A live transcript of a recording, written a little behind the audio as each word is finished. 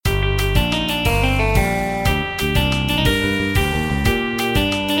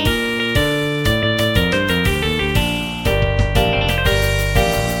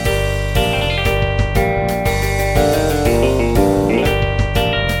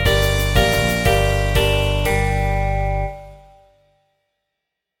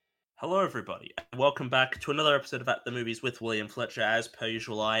everybody, and welcome back to another episode of At the Movies with William Fletcher. As per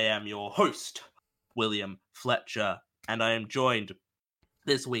usual, I am your host, William Fletcher, and I am joined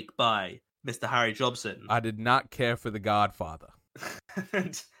this week by Mr. Harry Jobson. I did not care for The Godfather.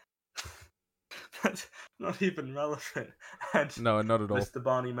 And that's not even relevant. And No, not at all. Mr.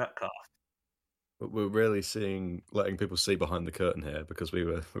 Barney Metcalf. We're really letting people see behind the curtain here because we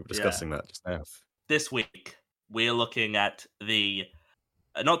were discussing that just now. This week, we're looking at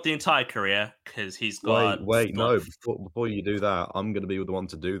not the entire career, because he's got... No, before you do that, I'm going to be the one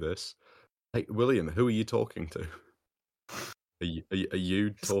to do this. Hey, William, who are you talking to? Are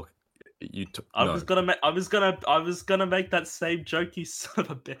you talking? I was gonna make that same joke, you son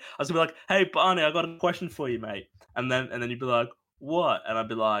of a bitch. I was gonna be like, "Hey Barney, I got a question for you, mate." And then you'd be like, "What?" And I'd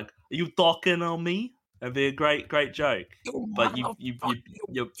be like, "Are you talking on me?" It'd be a great joke. But you motherfucker.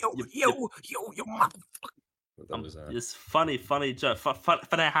 It's funny joke.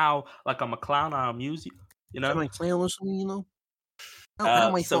 Funny how like I'm a clown. I amuse you. You know. Am I clown or something? You know.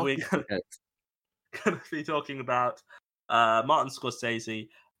 So we're gonna be talking about Martin Scorsese.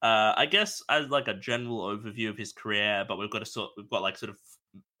 I guess as like a general overview of his career, but we've got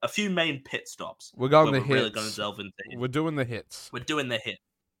a few main pit stops. We're going the hits. Really going to delve into. We're doing the hits. We're doing the hit.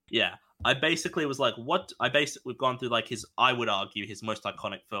 Yeah, I basically was like, we've gone through like I would argue his most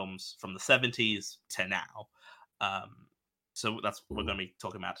iconic films from the 70s to now. So that's what we're going to be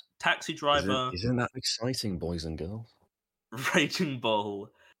talking about. Taxi Driver. Isn't that exciting, boys and girls? Raging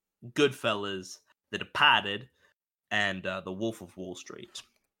Bull, Goodfellas, The Departed, and The Wolf of Wall Street.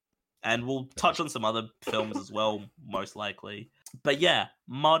 And we'll touch on some other films as well, most likely. But yeah,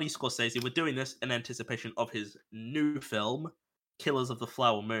 Marty Scorsese, we're doing this in anticipation of his new film, Killers of the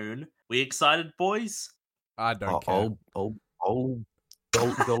Flower Moon. We excited, boys? I don't care.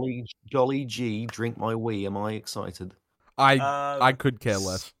 Golly G, drink my wee. Am I excited? I could care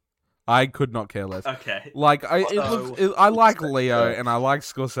less. I could not care less. Okay. Like I like Leo and I like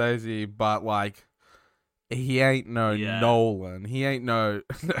Scorsese, but like he ain't no Nolan. He ain't no.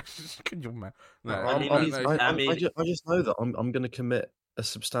 Could you imagine? No, I just know that I'm going to commit a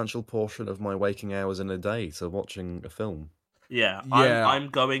substantial portion of my waking hours in a day to watching a film. Yeah. I'm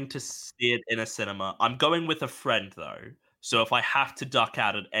going to see it in a cinema. I'm going with a friend though, so if I have to duck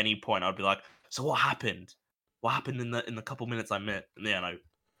out at any point, I'd be like, "So what happened? What happened in the couple minutes I met?" Yeah, no,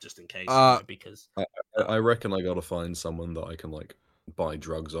 just in case, because I reckon I got to find someone that I can like buy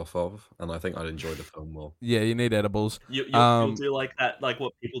drugs off of, and I think I'd enjoy the film more. Yeah, you need edibles. You'll do like that, like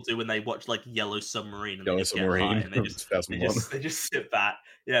what people do when they watch like Yellow Submarine and they just get high and they just sit back.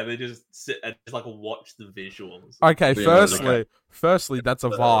 Yeah, they just sit and just like watch the visuals. Okay, firstly, that's a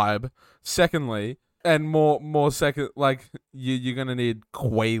vibe. Secondly, and more second, like you're gonna need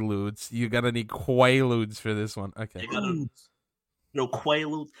Quaaludes. You're gonna need Quaaludes for this one. Okay. Quaaludes.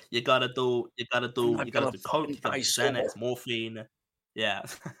 You gotta do coke. You gotta do Xanax, morphine. Yeah.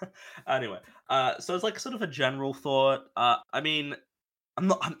 Anyway, so it's like sort of a general thought. I mean, I'm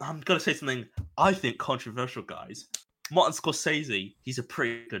gonna say something I think controversial, guys. Martin Scorsese, he's a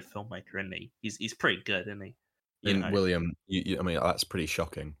pretty good filmmaker, isn't he? He's pretty good, isn't he? William, I mean, that's pretty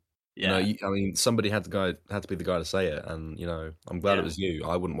shocking. Yeah. I mean, somebody had to be the guy to say it, and I'm glad it was you.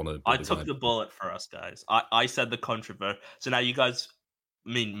 I wouldn't want to. I took the bullet for us, guys. I said the controversy. So now you guys,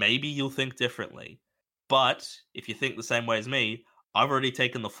 I mean, maybe you'll think differently, but if you think the same way as me, I've already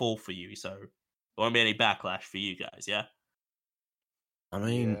taken the fall for you, so there won't be any backlash for you guys. Yeah. I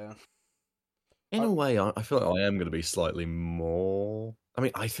mean, in a way, I feel like I am going to be slightly more. I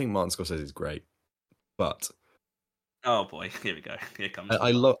mean, I think Martin Scorsese is great, but. Oh boy, here we go. Here comes.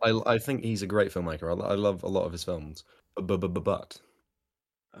 I think he's a great filmmaker. I love a lot of his films, but oh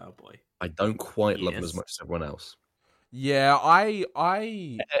boy, I don't quite love him as much as everyone else. Yeah,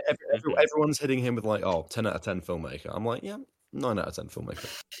 everyone's hitting him with like, 10 out of 10 filmmaker. I'm like, yeah, 9 out of 10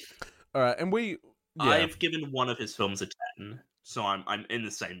 filmmaker. All right, and I've given one of his films a 10, so I'm in the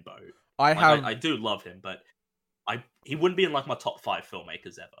same boat. I do love him, but he wouldn't be in like my top 5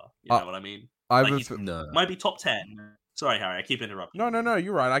 filmmakers ever. You know what I mean? Might be top 10. Sorry, Harry, I keep interrupting. No,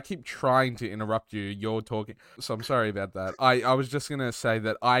 you're right. I keep trying to interrupt you. You're talking. So I'm sorry about that. I was just going to say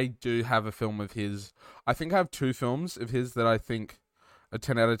that I do have a film of his. I think I have 2 films of his that I think are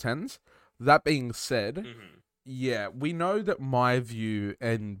 10 out of 10s. That being said, yeah, we know that my view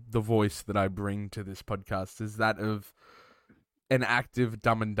and the voice that I bring to this podcast is that of an active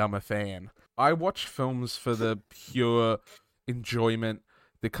Dumb and Dumber fan. I watch films for the pure enjoyment,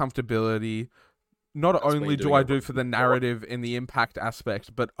 the comfortability. Not only do I do for the narrative and the impact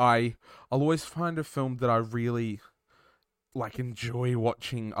aspect, but I'll always find a film that I really like enjoy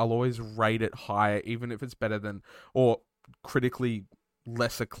watching. I'll always rate it higher, even if it's better than or critically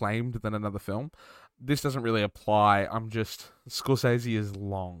less acclaimed than another film. This doesn't really apply. Scorsese is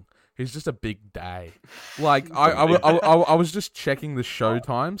long. He's just a big day. Like, I was just checking the show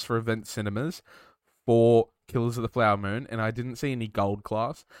times for event cinemas for Killers of the Flower Moon, and I didn't see any gold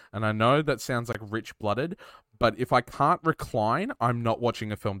class. And I know that sounds like rich-blooded, but if I can't recline, I'm not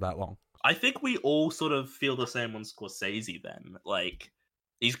watching a film that long. I think we all sort of feel the same on Scorsese then. Like,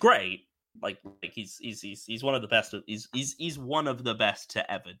 he's great. Like he's one of the best. He's one of the best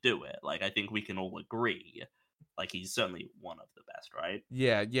to ever do it. Like, I think we can all agree. Like, he's certainly one of the best, right?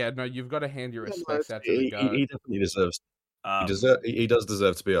 Yeah. No, you've got to hand your respects out to the guy. He definitely deserves. He does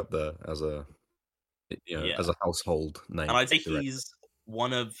deserve to be up there as a, as a household name. And I think he's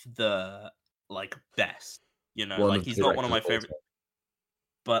one of the best. Like, he's not one of my favorite.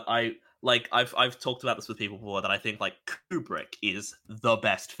 But I've talked about this with people before, that I think Kubrick is the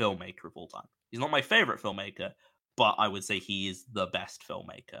best filmmaker of all time. He's not my favorite filmmaker, but I would say he is the best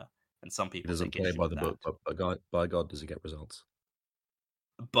filmmaker. And some people he doesn't play by the book, but by God, does he get results?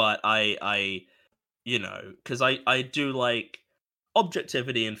 But I because I do like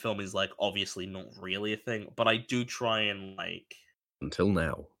objectivity in film is obviously not really a thing, but I do try and until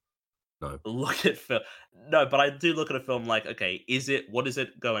now. No. Look at film. No, but I do look at a film okay, what is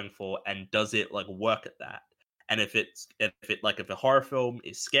it going for, and does it work at that? And if a horror film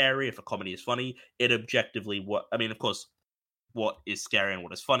is scary, if a comedy is funny, it objectively I mean, of course, what is scary and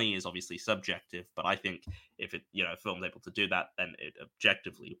what is funny is obviously subjective, but I think if it a film's able to do that, then it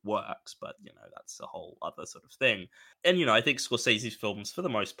objectively works. But that's a whole other sort of thing. And I think Scorsese's films for the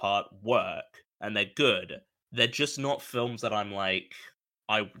most part work, and they're good. They're just not films that I'm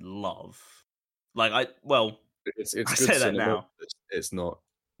I would love. It's I good say that cinema. now. It's not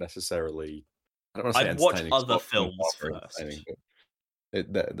necessarily. I don't want to say I'd watch entertaining, other films first.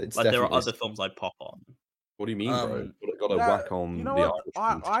 It's there are other films I'd pop on. What do you mean, bro? Got to whack on you know the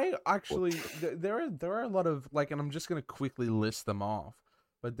what? I actually there are a lot of and I'm just gonna quickly list them off.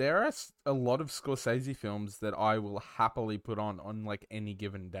 But there are a lot of Scorsese films that I will happily put on any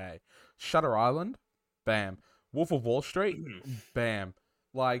given day. Shutter Island, bam. Wolf of Wall Street, bam.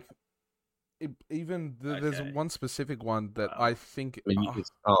 There's one specific one that I think.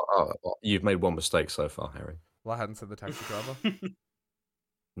 You've made one mistake so far, Harry. Well, I hadn't said The Taxi Driver.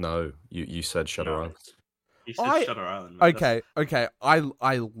 No, you said Shutter Island. You said Shutter Island. Man. Okay. I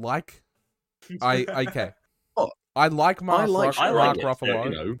like. Okay. I like Mark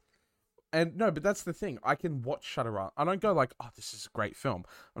Ruffalo. And no, but that's the thing. I can watch Shutter Island. I don't go this is a great film.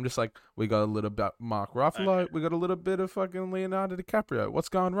 I'm just we got a little bit of Mark Ruffalo. We got a little bit of fucking Leonardo DiCaprio. What's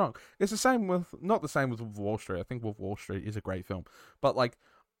going wrong? It's the same not the same with Wolf of Wall Street. I think Wolf of Wall Street is a great film. But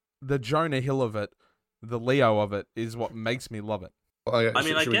the Jonah Hill of it, the Leo of it, is what makes me love it. Well,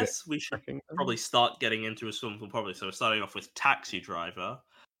 I guess we should probably start getting into his films. So we're starting off with Taxi Driver.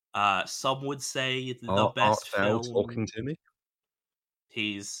 Some would say the best film talking to me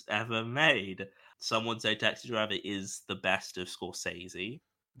he's ever made. Some would say Taxi Driver is the best of Scorsese.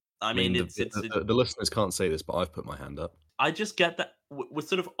 I mean the listeners can't say this, but I've put my hand up. I just get that with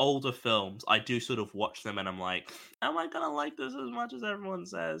sort of older films, I do sort of watch them and I'm am I gonna like this as much as everyone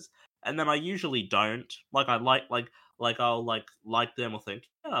says? And then I usually don't. I'll like them or think,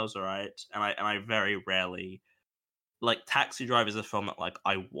 yeah, that was alright. And I very rarely Taxi Driver is a film that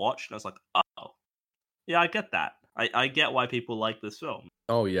I watched and I was oh, yeah, I get that. I get why people like this film.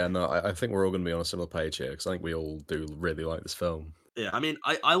 Oh yeah, no, I think we're all going to be on a similar page here because I think we all do really like this film. Yeah, I mean,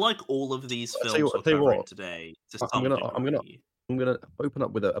 I like all of these films we're covering today. I'm gonna open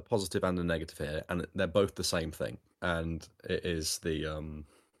up with a positive and a negative here, and they're both the same thing. And it is the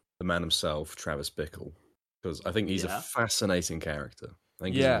man himself, Travis Bickle, because I think he's a fascinating character. I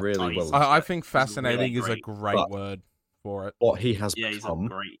think he's really well. I think fascinating is a great word for it. What he has become, he's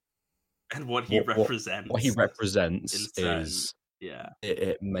great. And what he represents. What he represents is... Yeah.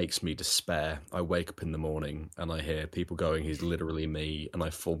 It makes me despair. I wake up in the morning and I hear people going, "He's literally me," and I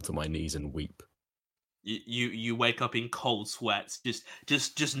fall to my knees and weep. You wake up in cold sweats,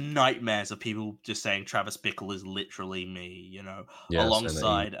 just nightmares of people just saying Travis Bickle is literally me, yes,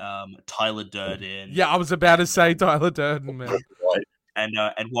 alongside Tyler Durden. Yeah, I was about to say Tyler Durden, man. And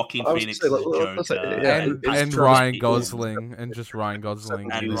Joaquin Phoenix is a Joker. And Ryan Gosling, and just Ryan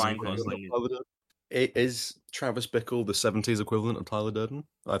Gosling. And Ryan Gosling. Is Travis Bickle the 70s equivalent of Tyler Durden?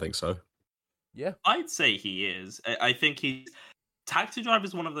 I think so. Yeah. I'd say he is. I think Taxi Driver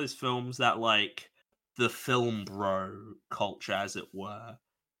is one of those films that, the film bro culture, as it were,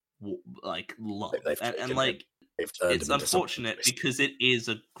 love. it's unfortunate because it is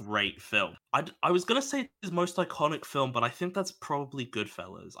a great film. I was gonna say his most iconic film, but I think that's probably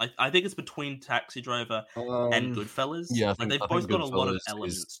Goodfellas. I think it's between Taxi Driver and Goodfellas. Yeah, they've both got a lot of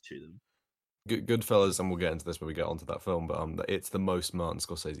elements to them. Goodfellas, and we'll get into this when we get onto that film, but it's the most Martin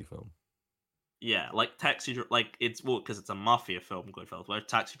Scorsese film. Yeah, like it's because it's a mafia film, Goodfellas, where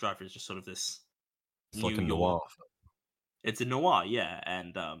Taxi Driver is just sort of this. It's like a noir. It's a noir, yeah,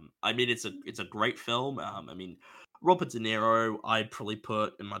 and I mean it's a great film. I mean Robert De Niro, I'd probably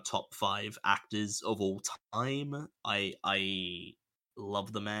put in my top 5 actors of all time. I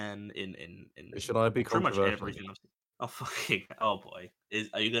love the man in Should I be pretty much controversial? everything. Oh boy,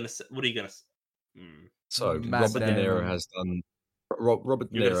 are you gonna say? What are you gonna? So Robert De Niro has done.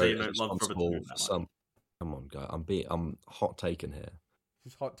 Robert De Niro is responsible for some. Come on, guy. I'm hot taking here.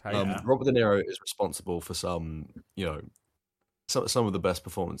 He's hot taking. Robert De Niro is responsible for some, some of the best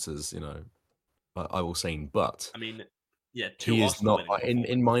performances, I will say. But I mean, yeah, he is not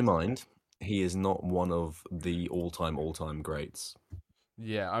in my mind. He is not one of the all-time greats.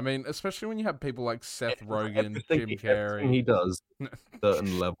 Yeah, I mean, especially when you have people like Seth Rogen, Jim Carrey. Everything he does,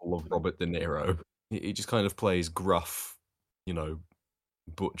 certain level of Robert De Niro. He just kind of plays gruff,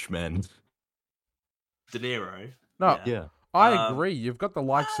 butch men. De Niro. No, yeah. I agree. You've got the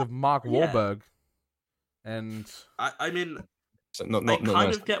likes of Mark Wahlberg, and I mean, I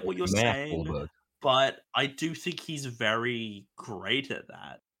kind of get what you're saying, Wahlberg. But I do think he's very great at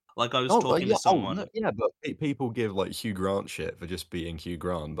that. Like I was talking to someone. But people give like Hugh Grant shit for just being Hugh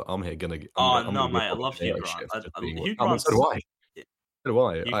Grant, but I'm here gonna. Mate, I love Hugh Grant. Hugh Grant. So do I. So do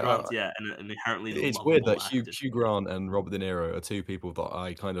I. Hugh Grant, and inherently. It's weird that Hugh Grant and Robert De Niro are two people that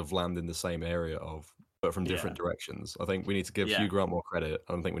I kind of land in the same area of, but from different directions. I think we need to give Hugh Grant more credit.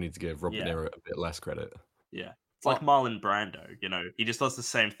 I don't think we need to give Robert De Niro a bit less credit. Yeah. It's like Marlon Brando, he just does the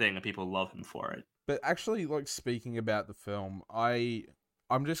same thing and people love him for it. But actually, like, speaking about the film, I'm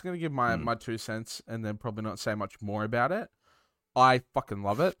just going to give my 2 cents and then probably not say much more about it. I fucking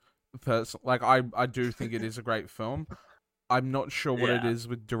love it. Like, I do think it is a great film. I'm not sure what it is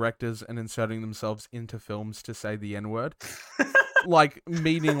with directors and inserting themselves into films to say the N-word. Like,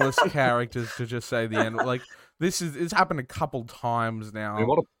 meaningless characters to just say the N-word. Like, it's happened a couple times now. I mean,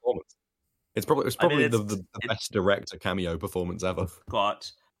 what a performance. It's probably the best director cameo performance ever. Got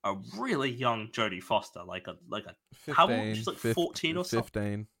a really young Jodie Foster, like a 15, how old? She's like 14 or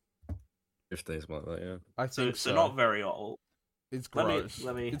something. 15, something like that, yeah. I think so. Not very old. It's gross.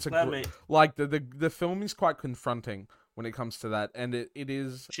 Let me. Like the film is quite confronting when it comes to that, and it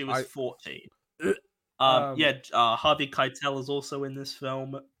is. She was 14. Harvey Keitel is also in this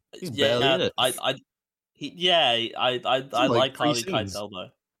film. He's barely in it. I like Harvey Keitel though.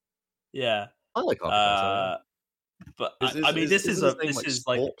 Yeah, I like Harvey Keitel. But this is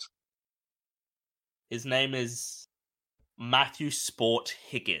his name is Matthew Sport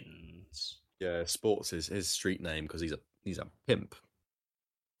Higgins. Yeah, Sport's his street name because he's a pimp.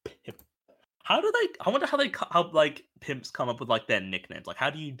 I wonder how like pimps come up with like their nicknames. Like, how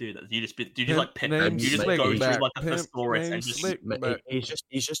do you do that? Do you just like pimp? You just go through like a thesaurus and just.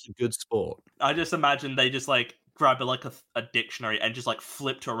 He's just a good sport. I just imagine they just like grab a dictionary and just like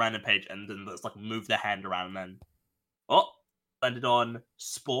flip to a random page and then just like move their hand around and then landed on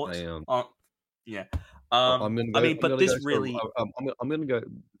sport. Yeah. I'm gonna go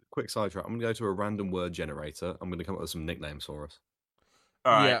quick sidetrack. I'm gonna go to a random word generator. I'm gonna come up with some nicknames for us.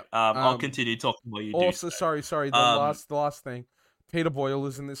 All right. Yeah, I'll continue talking while you do. Also, sorry. The last thing. Peter Boyle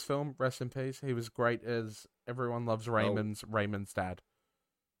is in this film. Rest in peace. He was great as everyone loves Raymond's dad.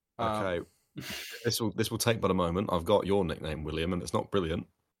 Okay. This will take but a moment. I've got your nickname, William, and it's not brilliant.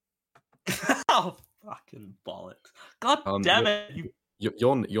 Oh, fucking bollocks! God damn it!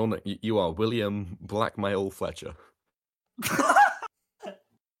 You are William Blackmail Fletcher.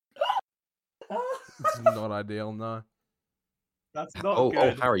 It's not ideal, no. That's not good.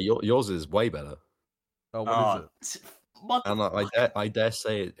 Oh, Harry, yours is way better. Oh, what is it? And I dare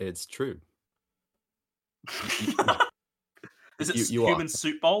say it's true. Is it human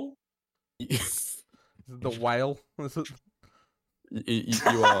soup bowl? The whale?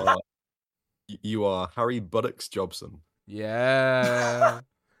 You are Harry Buttocks Jobson. Yeah.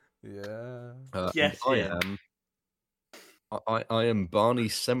 Yeah. Yes. I am Barney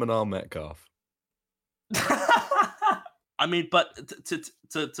Seminar Metcalf. I mean, but to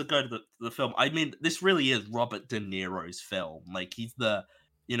go to the film, I mean, this really is Robert De Niro's film. Like, he's the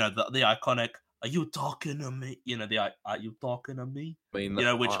iconic. Are you talking to me? Are you talking to me? I mean,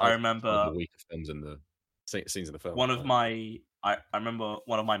 which I remember. The weaker films in the scenes in the film. One of my I remember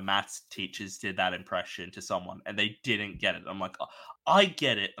one of my maths teachers did that impression to someone, and they didn't get it. I'm like, "Oh, I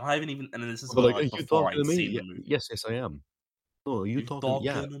get it. I haven't even." And then this is But when, like, are like, you before talking to I'd me? seen the movie. Yes, I am. Oh, are you You talking?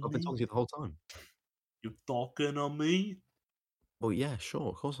 Yeah, talking to I've been talking me? to you the whole time. You talking to me? Well, yeah, sure,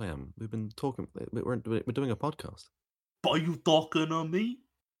 of course I am. We've been talking. We're doing a podcast. But you talking to me?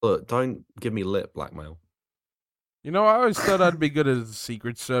 Look, don't give me lip blackmail. You know, I always thought I'd be good as a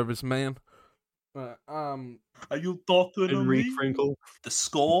Secret Service man. Are you talking to Henry me? Crinkle. The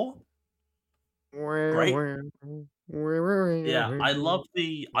score? Great. Yeah, I love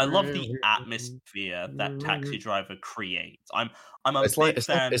the atmosphere that Taxi Driver creates. I'm a big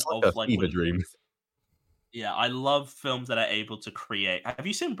fan it's like of a like fever dream. yeah, I love films that are able to create. Have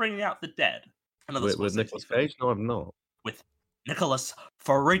you seen Bringing Out the Dead? Another With Scorsese Nicolas film Cage? No, I've not. with Nicolas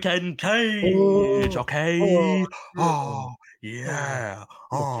freaking Cage. Okay. Oh yeah.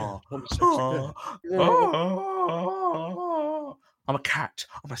 Oh. I'm a sexy cat. Oh. I'm a cat.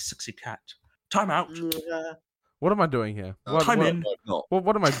 I'm a sexy cat. Time out. What am I doing here? Time in.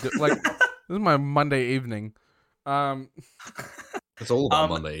 What am I doing? Like, this is my Monday evening. It's all about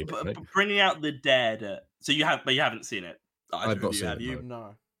Monday evening. Bringing Out the Dead. So you haven't seen it. I've not seen have it. you?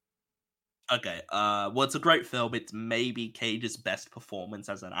 No. Okay. Well, it's a great film. It's maybe Cage's best performance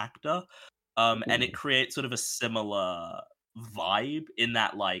as an actor. And it creates sort of a similar vibe in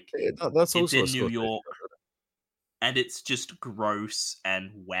that, like, that's it's also in New York, and it's just gross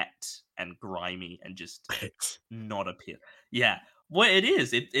and wet and grimy and just not appealing. Yeah, well, it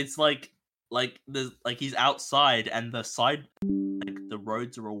is. It's like he's outside and the side, like the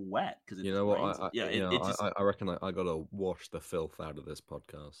roads are all wet because it rains. I reckon I gotta wash the filth out of this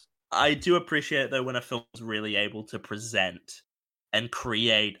podcast. I do appreciate though when a film's really able to present and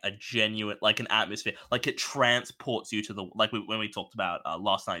create a genuine, like, an atmosphere, like it transports you to the, like when we talked about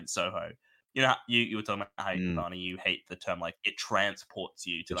Last Night in Soho. You know, you were talking about how Barney, you hate the term, like it transports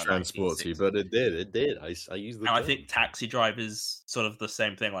you to the 1960s. But it did. I used the term. I think Taxi Driver's sort of the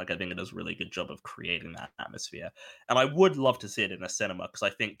same thing. Like, I think it does a really good job of creating that atmosphere, and I would love to see it in a cinema because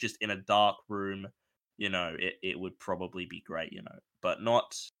I think just in a dark room, you know, it would probably be great, you know, but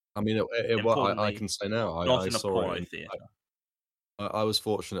not. I mean, I can say now, I saw it in theater. I was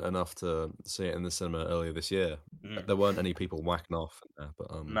fortunate enough to see it in the cinema earlier this year. There weren't any people whacking off in there,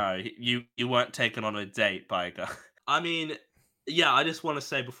 but no, you weren't taken on a date by a guy. I mean, yeah, I just want to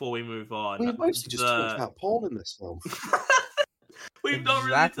say before we move on, we mostly just talked about porn in this film. We've not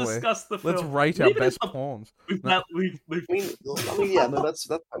really discussed the film. Let's rate our best porns. We don't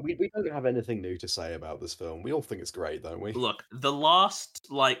have anything new to say about this film. We all think it's great, don't we? Look, the last,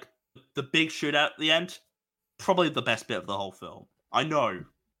 like, the big shootout at the end, probably the best bit of the whole film. I know.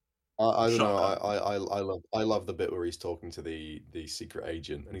 I don't know. I love the bit where he's talking to the secret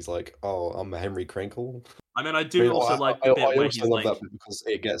agent, and he's like, "Oh, I'm Henry Crinkle." I mean, I like the bit where he's like, that bit because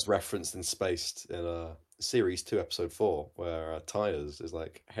it gets referenced and spaced in series 2, episode 4, where Tyres is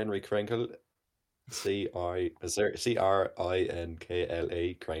like Henry Crinkle, CRINKLE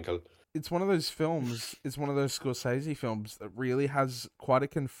Crinkle. It's one of those films. It's one of those Scorsese films that really has quite a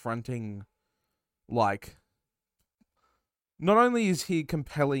confronting, like. Not only is he a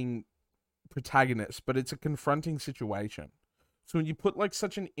compelling protagonist, but it's a confronting situation. So when you put like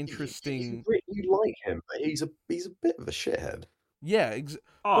such an interesting, you like him, but he's a bit of a shithead. Yeah, he takes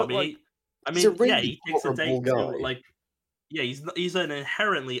a date to, like, yeah, he's an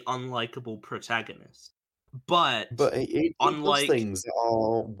inherently unlikable protagonist, but he does things that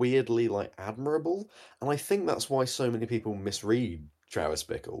are weirdly like admirable, and I think that's why so many people misread Travis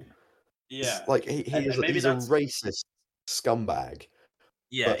Bickle. Yeah, like he's a racist scumbag.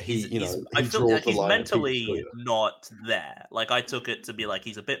 Yeah, I feel like he's mentally not there. Like, I took it to be like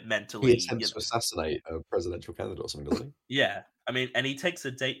he's a bit mentally. He attempts to assassinate a presidential candidate or something, doesn't he? Yeah, I mean, and he takes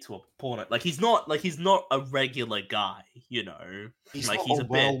a date to a porno. Like, he's not a regular guy, you know. He's like not he's a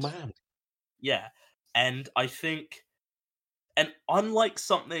man. Yeah, and I think, and unlike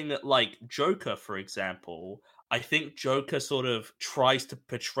something like Joker, for example, I think Joker sort of tries to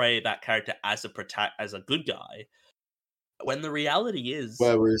portray that character as a good guy. When the reality is,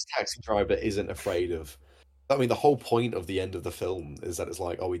 whereas Taxi Driver isn't afraid of. I mean, the whole point of the end of the film is that it's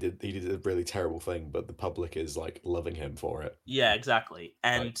like, oh, he did a really terrible thing, but the public is like loving him for it. Yeah, exactly,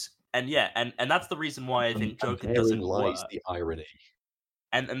 and that's the reason why I think Joker doesn't work. The irony,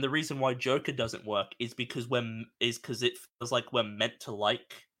 and the reason why Joker doesn't work is because it feels like we're meant to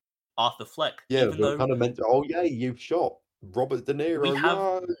like Arthur Fleck. Yeah, we're kind of meant to. Oh yeah, you shot Robert De Niro.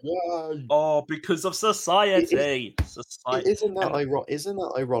 Because of society. Isn't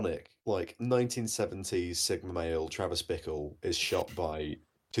that ironic? Like 1970s Sigma male Travis Bickle is shot by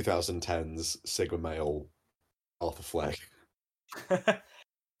 2010's Sigma male Arthur Fleck.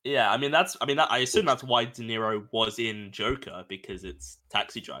 Yeah, I assume that's why De Niro was in Joker, because it's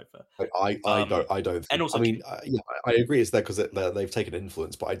Taxi Driver. I don't And think. also, I agree. It's there because they've taken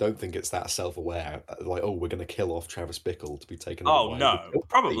influence, but I don't think it's that self-aware. Like, oh, we're going to kill off Travis Bickle to be taken over by. no,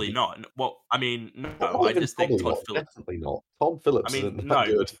 probably not. Well, no, I just think Todd Phillips. Definitely not. Tom Phillips isn't that no,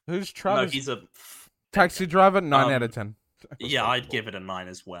 good. Who's no, Travis? he's a Taxi Driver, 9 out of 10. Yeah, I'd give it a 9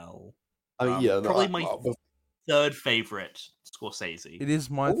 as well. Probably my third favorite Scorsese. It is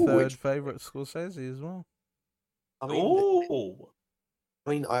my third favorite Scorsese as well. I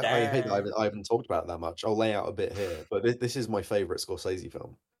hate that I haven't talked about it that much. I'll lay out a bit here, but this is my favorite Scorsese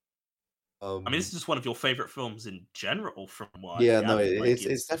film. This is just one of your favorite films in general, from what yeah, I gather.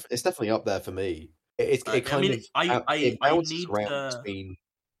 it's definitely up there for me. It bounces around between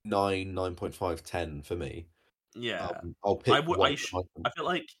 9.5, 10 for me. Yeah, I'll pick I feel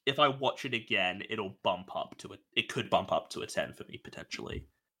like if I watch it again, it'll bump up to it could bump up to a 10 for me potentially.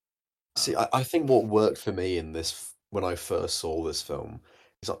 See, I think what worked for me in this when I first saw this film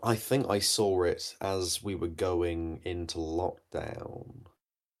is I think I saw it as we were going into lockdown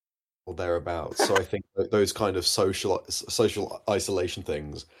or thereabouts. So I think those kind of social isolation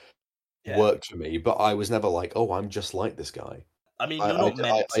things worked for me, but I was never like, oh, I'm just like this guy. I mean, you're not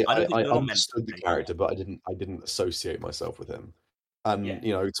meant. I don't think you're not understood the character, but I didn't associate myself with him. And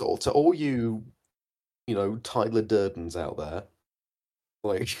to all you, Tyler Durdens out there,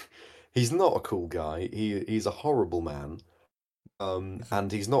 like, he's not a cool guy. He's a horrible man.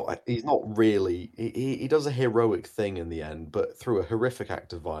 And he's not really. He does a heroic thing in the end, but through a horrific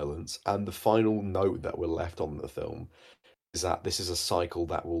act of violence. And the final note that we're left on in the film is that this is a cycle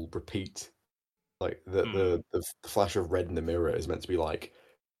that will repeat. Like the flash of red in the mirror is meant to be like,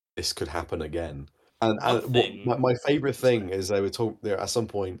 this could happen again. And my favorite thing is they were talking there at some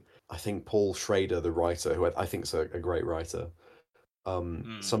point. I think Paul Schrader, the writer, who I think is a great writer,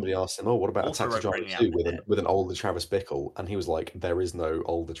 somebody asked him, "Oh, what about Also a Taxi Driver 2 with an older Travis Bickle?" And he was like, "There is no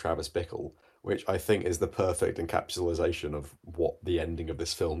older Travis Bickle," which I think is the perfect encapsulation of what the ending of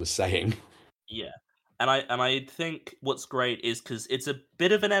this film is saying. Yeah. And I think what's great is because it's a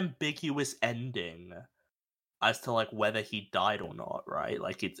bit of an ambiguous ending as to like whether he died or not, right?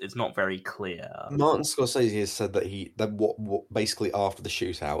 Like it's not very clear. Martin Scorsese has said that what basically after the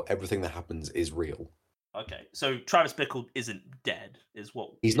shootout, everything that happens is real. Okay, so Travis Bickle isn't dead, is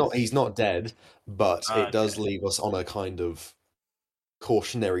what he's not dead, but it does leave us on a kind of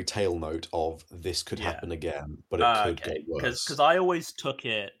cautionary tale note of this could happen again, but it could get worse. Because I always took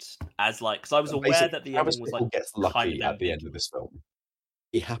it as like, because I was aware that the ending was like gets lucky at the end of this film.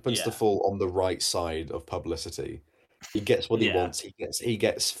 He happens to fall on the right side of publicity. He gets what he wants. He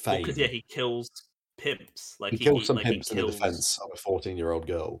gets fame. Because he kills pimps. Like he kills some pimps in the defense of a 14-year-old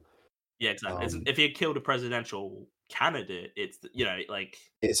girl. Yeah, exactly. If he had killed a presidential candidate, it's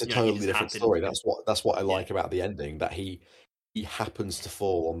it's a totally different story. That's what I like about the ending, that he happens to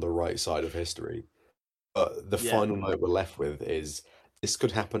fall on the right side of history. But the final note we're left with is this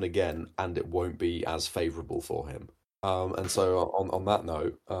could happen again, and it won't be as favorable for him. And so on that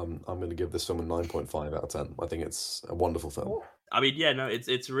note, I'm going to give this film a 9.5 out of 10. I think it's a wonderful film. I mean,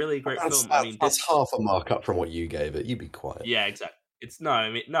 it's a really great film. That's half a mark up from what you gave it. You be quiet. Yeah, exactly. No.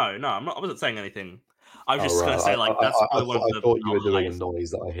 I'm not. I wasn't saying anything. I was just going to say that's probably one of the. I thought you were doing a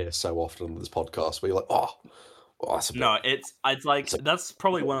noise that I hear so often on this podcast, where you're like, oh that's a bit... No, it's like that's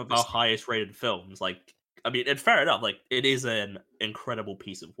probably one of our highest rated films. Like, I mean, and fair enough. Like, it is an incredible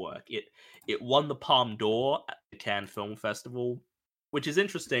piece of work. It won the Palme d'Or at the Cannes Film Festival, which is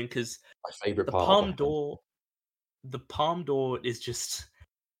interesting because my favorite the part Palme d'Or. The Palme d'Or is just.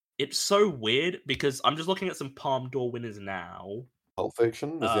 It's so weird because I'm just looking at some Palme d'Or winners now. Pulp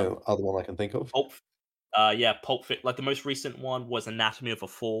Fiction is the other one I can think of. Pulp Fiction. Like the most recent one was Anatomy of a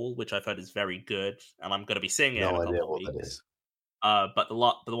Fall, which I've heard is very good, and I'm going to be seeing it in a couple of weeks. That is. But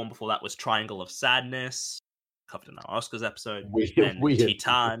the one before that was Triangle of Sadness, covered in our Oscars episode. Then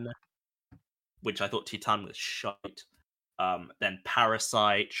Titan, which I thought Titan was shite. Then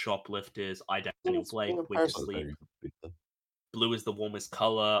Parasite, Shoplifters, I, Daniel Blake, Winter Sleep, Blue is the Warmest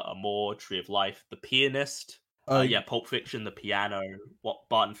Color, Amour, Tree of Life, The Pianist. Pulp Fiction, The Piano, What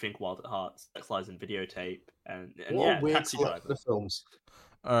Barton Fink, Wild at Heart, Sex Lies and Videotape, and Taxi Driver. Films.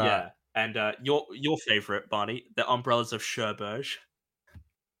 And your favorite, Barney, The Umbrellas of Cherbourg.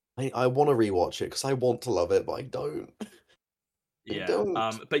 I want to rewatch it because I want to love it, but I don't.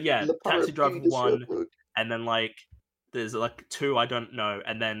 Taxi Driver 1, and then like there's like 2 I don't know,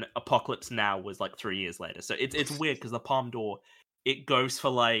 and then Apocalypse Now was like 3 years later. So it's weird because the Palme d'Or, it goes for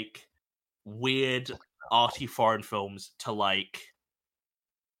like weird arty foreign films to like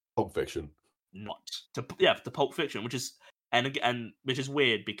Pulp Fiction. To Pulp Fiction, which is and which is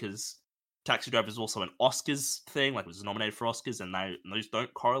weird because Taxi Driver is also an Oscars thing, like it was nominated for Oscars, and those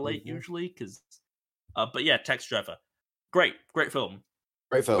don't correlate usually. Because, but yeah, Taxi Driver, great film.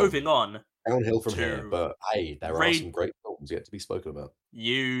 Great film. Moving on. Downhill from here, but hey, there are some great films yet to be spoken about.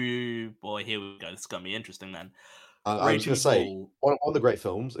 Here we go. This is gonna be interesting then. I was going to say, one of the great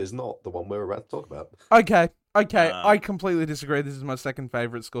films is not the one we're about to talk about. Okay. I completely disagree. This is my second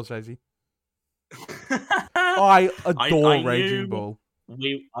favorite Scorsese. I adore Raging Bull.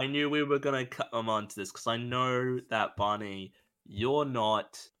 I knew we were gonna come on to this because I know that, Barney, you're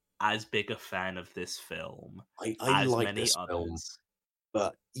not as big a fan of this film I as like many this others. Film,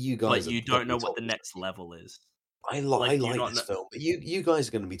 but you guys, you don't know what the next level is. I like this film, but you guys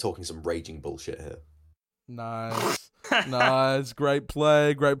are going to be talking some raging bullshit here. Nice, nice, great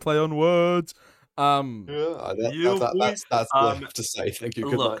play on words. That's all I have to say. Thank you.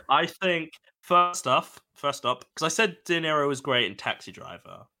 Good look, night. I think first up, because I said De Niro was great in Taxi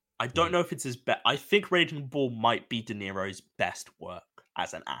Driver. I don't know if it's his best. I think Raging Bull might be De Niro's best work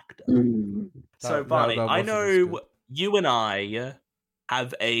as an actor. So, Barney, I know you and I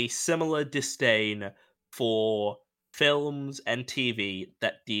have a similar disdain for films and TV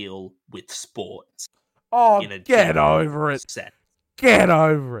that deal with sports. Oh, get over it. Get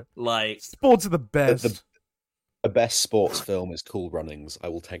over it. Like, sports are the best. The best sports film is Cool Runnings. I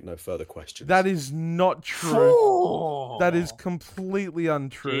will take no further questions. That is not true. That is completely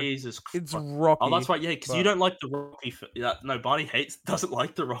untrue. Jesus Christ. It's Rocky. Oh, that's right. Yeah, because you don't like the Rocky. No, Barney doesn't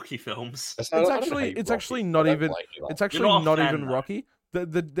like the Rocky films. It's actually not even Rocky.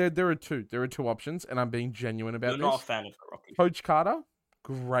 There are two. There are two options, and I'm being genuine about this. You're not a fan of the Rocky. Coach Carter,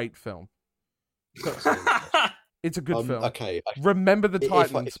 great film. It's a good film. Okay. Remember the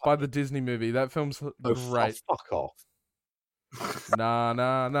Titans by the Disney movie. That film's great. Fuck off. Na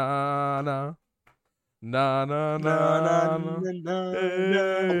na na na. Na na na na.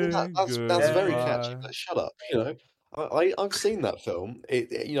 That's very catchy. But shut up. You know, I've seen that film.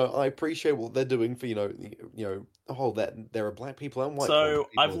 I appreciate what they're doing for that there are black people and white people. So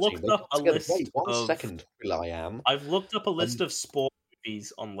I've looked up a list. Wait, 1 second, Will.i.am. I've looked up a list of sport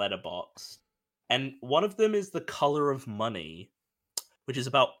movies on Letterboxd. And one of them is The Color of Money, which is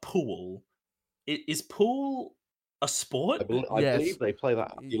about pool. Is pool a sport? I believe they play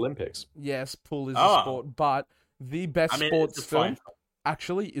that at the Olympics. Yes, pool is a sport, but the best sports film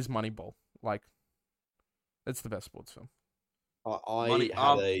actually is Moneyball. Like, it's the best sports film. I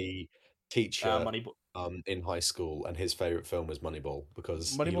had a teacher in high school, and his favorite film was Moneyball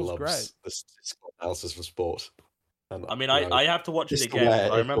because he loves the statistical analysis for sport. And, I have to watch it again.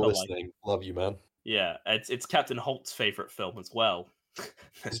 I remember listening. Love you, man. Yeah, it's Captain Holt's favorite film as well.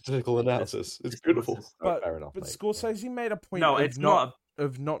 Statistical analysis. It's beautiful. But, fair enough, but mate. Scorsese made a point of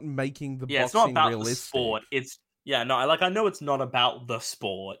not making the boxing it's not about realistic. The sport. I know it's not about the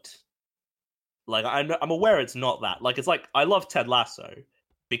sport. Like I'm aware it's not that. Like it's like I love Ted Lasso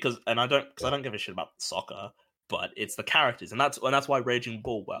because I don't give a shit about soccer. But it's the characters, and that's why Raging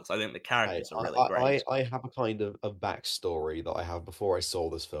Bull works. I think the characters are really great. I have a kind of a backstory that I have before I saw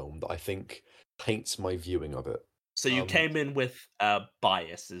this film that I think paints my viewing of it. So you came in with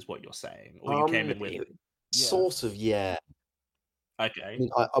bias, is what you're saying, or you came in with sort of, yeah. Okay.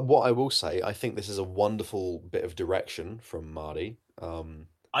 What I will say, I think this is a wonderful bit of direction from Marty.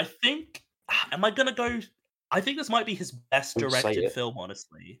 I think. Am I gonna go? I think this might be his best directed film,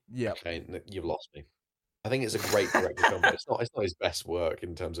 honestly. Yeah. Okay, you've lost me. I think it's a great director film, but it's not his best work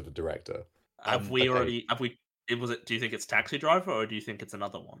in terms of a director. Do you think it's Taxi Driver, or do you think it's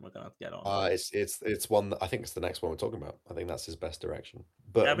another one we're gonna get on? It's one that I think it's the next one we're talking about. I think that's his best direction.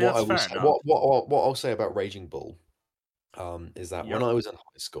 But yeah, what I'll say about Raging Bull, is that when I was in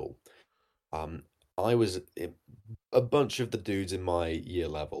high school, I was a bunch of the dudes in my year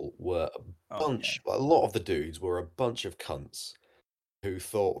level were a lot of the dudes were a bunch of cunts who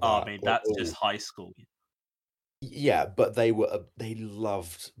thought that. That's just high school. Yeah, but they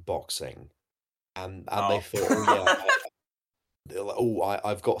loved boxing, and they thought,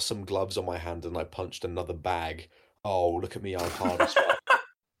 I've got some gloves on my hand and I punched another bag. Oh, look at me, I'm hard as well.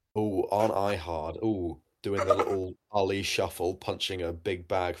 Oh, aren't I hard? Oh, doing the little Ali shuffle, punching a big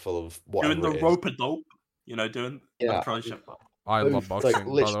bag full of whatever. Doing the rope-a-dope, doing. Yeah, I love boxing, by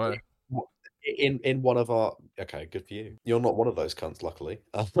the way. In one of our good for you. You're not one of those cunts, luckily.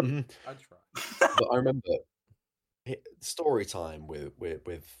 I try. But I remember. Story time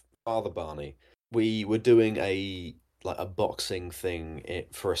with Father Barney. We were doing a boxing thing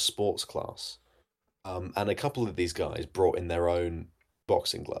for a sports class, and a couple of these guys brought in their own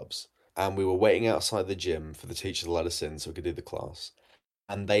boxing gloves, and we were waiting outside the gym for the teacher to let us in so we could do the class,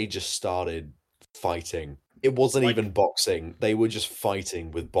 and they just started fighting. It wasn't even boxing. They were just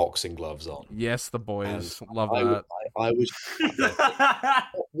fighting with boxing gloves on. Yes, the boys love that. I was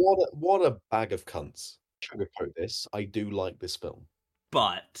what a bag of cunts. Sugarcoat this. I do like this film,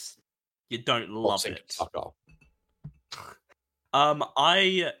 but you don't love boxing it. Fuck off.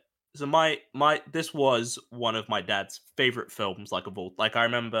 This was one of my dad's favorite films, like I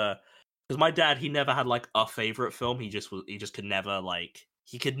remember, because my dad, he never had like a favorite film. He just could never like,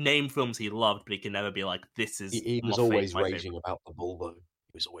 he could name films he loved, but he could never be like, this is. He was always raging about the bull, though.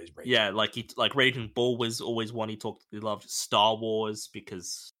 He was always raging. Yeah, like Raging Bull was always one he loved. Star Wars,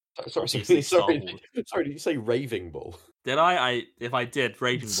 because sorry, did you say Raving Bull? Did I? If I did,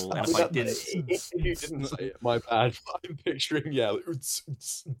 Raging Bull, and if I didn't, if you didn't say it, my bad. I'm picturing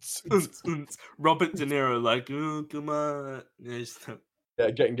Robert De Niro like, oh come on,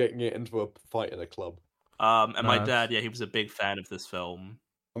 yeah, getting it into a fight in a club. And my dad, he was a big fan of this film.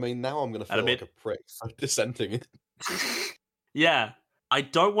 I mean, now I'm gonna feel like a prick for dissenting it. Yeah. I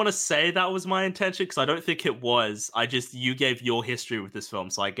don't want to say that was my intention, because I don't think it was. You gave your history with this film,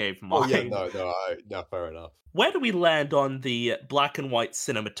 so I gave mine. Oh yeah, no, fair enough. Where do we land on the black and white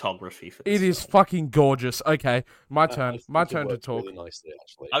cinematography for this It is film? fucking gorgeous. Okay, my turn. My turn to talk. Really nicely,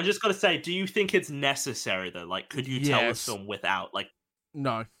 actually. I was just gonna say, do you think it's necessary though? Like, could you tell this film without like?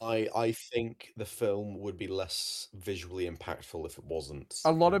 No. I think the film would be less visually impactful if it wasn't.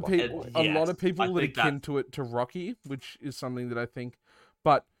 A lot of people would akin that... to it to Rocky, which is something that I think.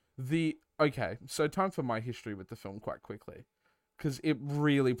 But okay, so time for my history with the film quite quickly, because it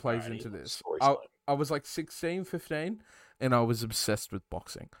really plays into this. I was like 16, 15, and I was obsessed with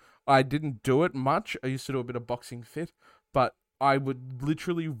boxing. I didn't do it much. I used to do a bit of boxing fit, but I would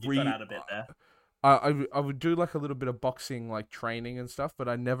literally got out a bit there. I would do like a little bit of boxing, like training and stuff, but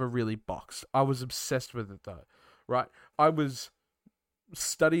I never really boxed. I was obsessed with it though, right? I was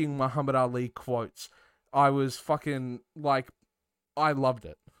studying Muhammad Ali quotes. I was fucking like, I loved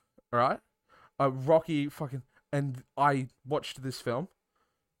it, right? Rocky fucking, and I watched this film,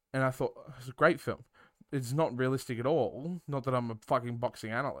 and I thought it was a great film. It's not realistic at all. Not that I'm a fucking boxing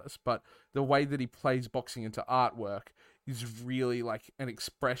analyst, but the way that he plays boxing into artwork is really like an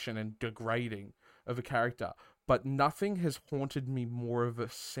expression and degrading of a character. But nothing has haunted me more of a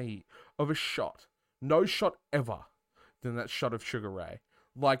shot. No shot ever than that shot of Sugar Ray.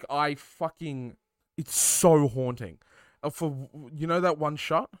 Like, it's so haunting. You know that one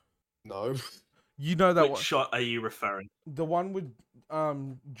shot? No. You know that Which shot are you referring? The one with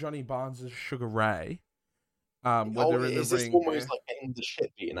Johnny Barnes as Sugar Ray. Where they're in the ring. Is this almost like getting the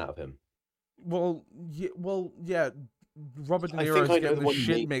shit beaten out of him? Well, yeah. Robert De Niro's getting the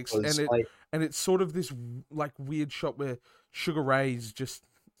shit mixed, and it's sort of this like weird shot where Sugar Ray's just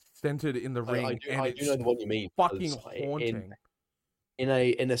centered in the ring. I do know the one you mean. Fucking haunting. In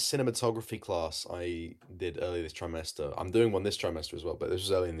a cinematography class I did earlier this trimester. I'm doing one this trimester as well, but this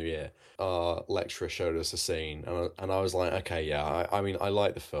was early in the year. Our lecturer showed us a scene, and I was like, okay, yeah, I mean, I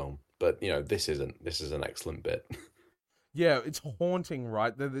like the film, but this is an excellent bit. Yeah, it's haunting,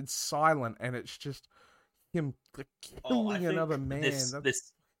 right? That it's silent, and it's just him killing another man.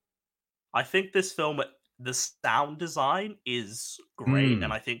 I think this film, the sound design is great,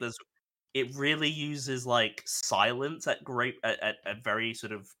 and I think it really uses like silence at very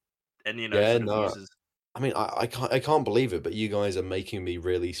sort of, and uses. I mean, I can't believe it, but you guys are making me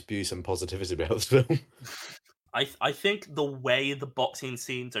really spew some positivity about this film. I think the way the boxing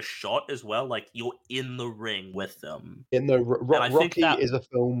scenes are shot as well, like you're in the ring with them. Rocky is a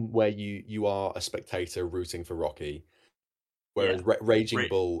film where you are a spectator rooting for Rocky, whereas Raging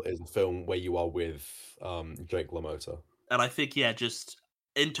Bull is a film where you are with Jake LaMotta. And I think just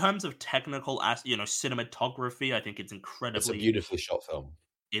in terms of technical cinematography, I think it's incredibly. It's a beautifully shot film.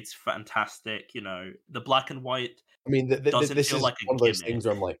 It's fantastic. The black and white. I mean, doesn't this feel is like one of those things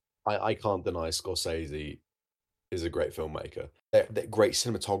where I'm like, I can't deny Scorsese is a great filmmaker. They're great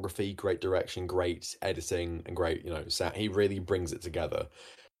cinematography, great direction, great editing, and great sound. He really brings it together.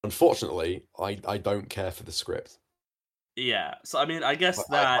 Unfortunately, I don't care for the script. Yeah, so I mean, I guess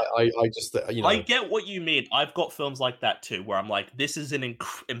that I just I get what you mean. I've got films like that too, where I'm like, this is an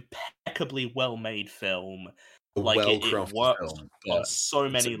impeccably well-made film. Like it works on so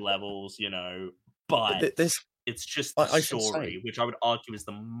many levels, but it's just the story, which I would argue is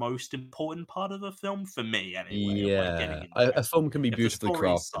the most important part of a film for me. Anyway, yeah, a film can be beautifully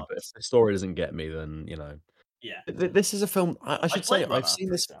crafted, but if the story doesn't get me, then Yeah, this is a film. I should say I've seen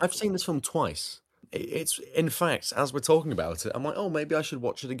this. I've seen this film twice. It's in fact, as we're talking about it, I'm like, oh, maybe I should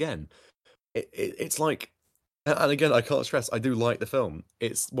watch it again. It's like And again, I can't stress, I do like the film.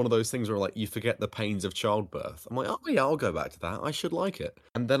 It's one of those things where like you forget the pains of childbirth. I'm like, oh yeah, I'll go back to that. I should like it.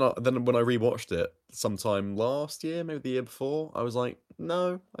 And then when I rewatched it sometime last year, maybe the year before, I was like,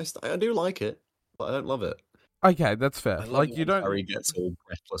 no, I do like it, but I don't love it. Okay, that's fair. I love Like it you when don't. Harry gets all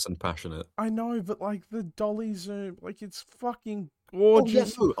breathless and passionate. I know, but like the dolly zoom, like it's fucking Oh yeah,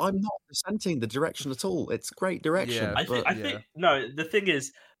 gorgeous. no, I'm not resenting the direction at all. It's great direction. Yeah, I think no. The thing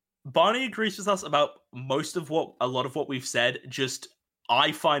is, Barney agrees with us about a lot of what we've said. Just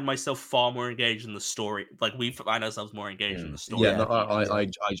I find myself far more engaged in the story. Like we find ourselves more engaged in the story. Yeah, no,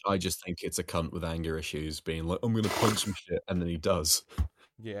 I just think it's a cunt with anger issues, being like, I'm gonna punch some shit, and then he does.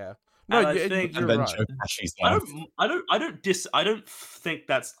 Yeah. No, and I think you're right. I don't think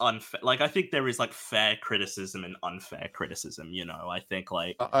that's unfair. Like I think there is like fair criticism and unfair criticism. You know, I think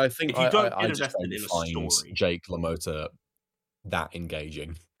like if you don't get invested in a story, Jake LaMotta that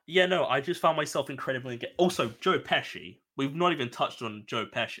engaging. Yeah, no, I just found myself incredibly engaged. Also, Joe Pesci. We've not even touched on Joe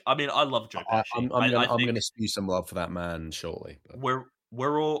Pesci. I mean, I love Joe Pesci. I'm gonna spew some love for that man shortly. But...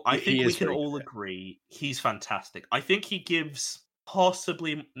 We're all. I think we can all agree he's fantastic. I think he gives.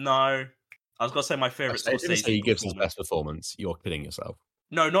 Possibly no. I was gonna say my favorite Scorsese. He gives his best performance. You're kidding yourself.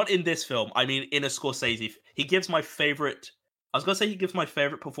 No, not in this film. I mean, in a Scorsese. He gives my favorite. I was gonna say he gives my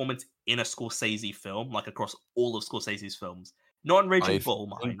favorite performance in a Scorsese film, like across all of Scorsese's films. Not in Raging Bull,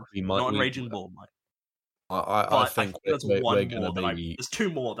 mine. Not in Raging Bull, mine. I think there's one more that there's two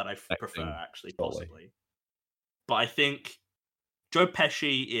more that I prefer actually, possibly. But I think Joe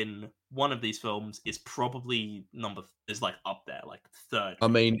Pesci in one of these films is probably like up there, like third. I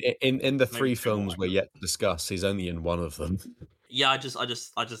mean, in the three films we're yet to discuss, he's only in one of them. Yeah, I just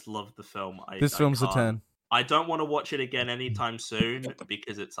love the film. This film's a 10. I don't want to watch it again anytime soon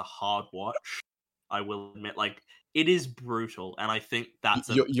because it's a hard watch. I will admit, like it is brutal, and I think that's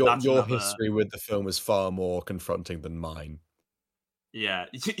your history with the film is far more confronting than mine. Yeah,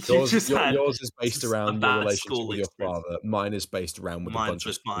 yours is based around your relationship with your father. Mine is based around with a bunch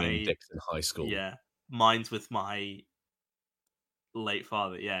of dicks in high school. Yeah, mine's with my late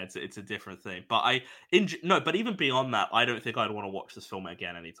father. Yeah, it's a different thing. But but even beyond that, I don't think I'd want to watch this film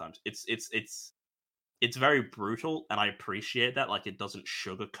again anytime. It's very brutal, and I appreciate that. Like, it doesn't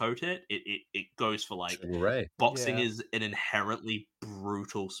sugarcoat it. It goes for like boxing is an inherently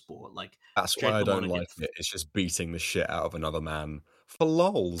brutal sport. Like that's why I don't like it. It's just beating the shit out of another man for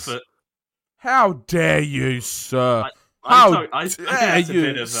lols. How dare you, sir? How dare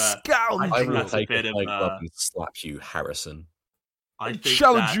you, scoundrel! I will take a glove and slap you, Harrison. I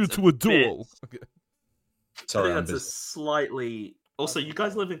challenge you to a duel. Sorry, I think that's a slightly. Also, you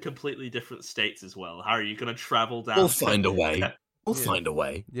guys live in completely different states as well. How are you going to travel down? We'll find a way. We'll find a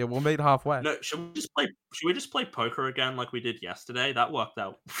way. Yeah, we'll meet halfway. No, should we just play poker again like we did yesterday? That worked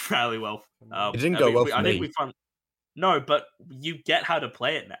out fairly well. It didn't go well for me. I think we found. No, but you get how to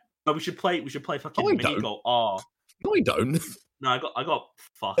play it now. But we should play fucking mini-golf. Oh. No, I don't. No, I got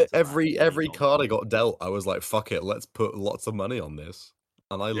fucked. Every card I got dealt, I was like, fuck it, let's put lots of money on this.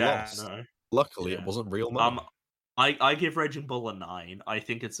 And I lost. No. Luckily, it wasn't real money. I give Raging Bull a 9. I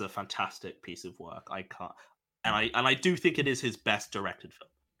think it's a fantastic piece of work. I do think it is his best directed film.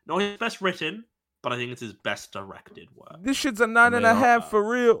 Not his best written, but I think it's his best directed work. This shit's a 9.5 for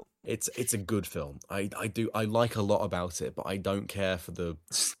real. It's a good film. I like a lot about it, but I don't care for the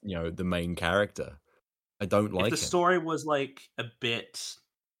main character. I don't like it. If the story was like a bit,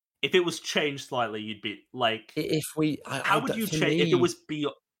 if it was changed slightly, you'd be like, how would you change if it was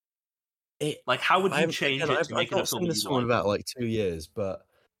beyond? How would you change it to make it a film? I've seen this film about like 2 years, but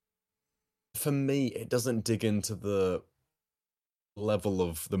for me, it doesn't dig into the level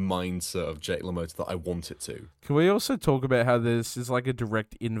of the mindset of Jake LaMotta that I want it to. Can we also talk about how this is like a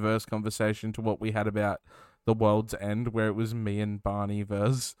direct inverse conversation to what we had about The World's End, where it was me and Barney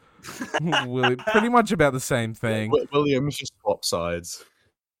versus William, pretty much about the same thing. Williams just swap sides.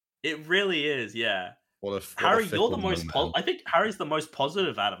 It really is, yeah. Harry, you're the most. I think Harry's the most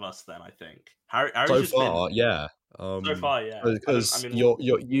positive out of us. Then I think Harry's so far, yeah. So far, yeah. Because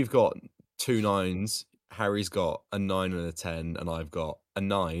you've got 2 9s. Harry's got a 9 and a 10, and I've got a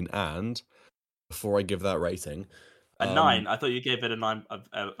 9. And before I give that rating, a 9. I thought you gave it a 9,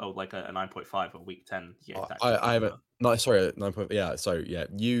 like a 9.5 or week 10. Yeah, I have a sorry 9. Yeah, so yeah,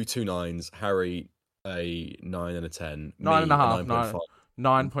 you 2 9s, Harry a 9 and a 10, 9.5,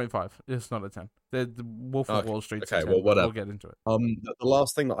 9.5. It's not a 10. The Wolf of Wall Street. Okay, well, whatever. We'll get into it. The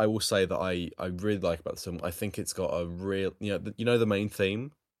last thing that I will say that I really like about this film, I think it's got a real, the main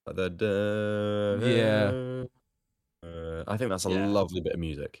theme, I think that's a lovely bit of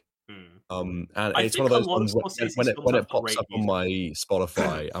music. And it's one of those ones when it pops up on my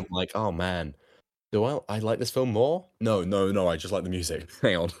Spotify, I'm like, oh man, Do I like this film more? No. I just like the music.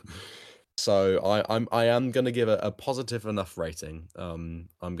 Hang on. So I am gonna give it a positive enough rating. I'm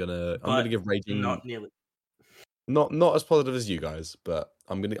gonna give Raging not nearly. not as positive as you guys, but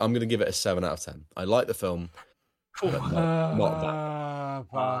I'm gonna give it a 7 out of 10. I like the film, but not that.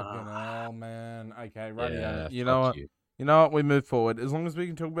 Fucking hell, man. Okay, right. Yeah, You fuck know what? you. You know what? We move forward. As long as we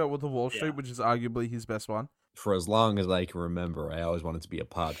can talk about Wolf of Wall Street, Yeah. which is arguably his best one. For as long as I can remember, I always wanted to be a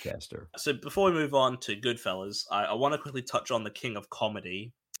podcaster. So before we move on to Goodfellas, I want to quickly touch on the King of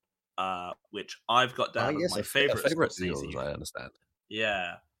Comedy, which I've got down as my favorite Scorsese. I understand.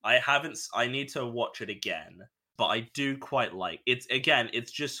 Yeah, I haven't. I need to watch it again, but I do quite like it's. Again,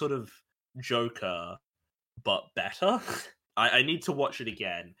 it's just sort of Joker, but better. I need to watch it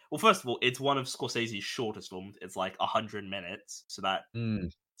again. Well, first of all, it's one of Scorsese's shortest films. It's like 100 minutes, so that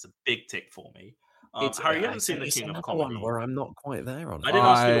it's a big tick for me. Harry, you haven't seen The King of Comedy. One where I'm not quite there on it. I didn't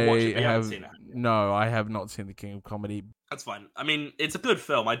ask you to watch it, but you haven't seen it. No, I have not seen The King of Comedy. That's fine. I mean, it's a good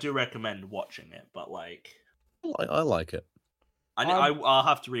film. I do recommend watching it, but like, I like it. I'll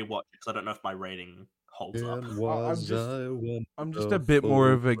have to rewatch it because I don't know if my rating holds up. I'm just a bit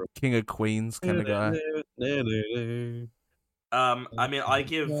more of a King of Queens kind of guy. I mean, I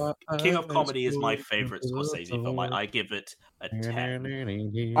give King of Comedy is my favorite Scorsese film. I give it a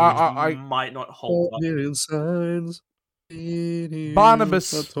 10. I might not hold up.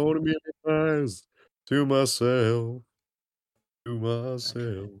 Barnabas. I told him to myself.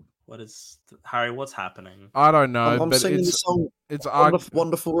 Okay. What is Harry? What's happening? I don't know. I'm but singing the song. It's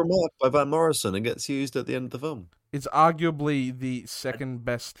Wonderful Remark by Van Morrison and gets used at the end of the film. It's arguably the second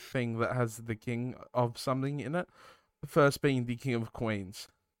best thing that has the King of something in it. The first being the King of Queens.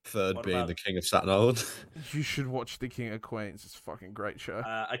 Third being the King of Staten Island. You should watch the King of Queens. It's a fucking great show.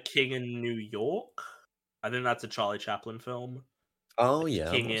 A King in New York. I think that's a Charlie Chaplin film. Oh yeah,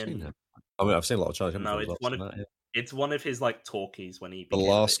 I've seen it. I mean, I've seen a lot of Charlie Chaplin films. No, it's one of his like talkies when he the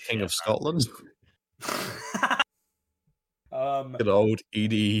last King of Scotland. Good old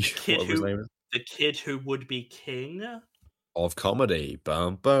Edie. Whatever his name is. The kid who would be king of comedy.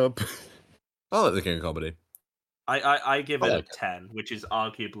 Bum bum. I like the King of Comedy. I give it a 10, which is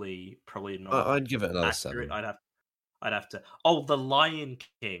arguably probably not. I'd give it another accurate. 7. I'd have to. Oh, The Lion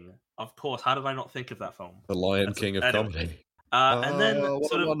King. Of course. How did I not think of that film? The Lion King of Comedy. And then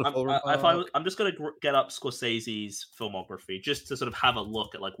sort of, I'm just going to get up Scorsese's filmography just to sort of have a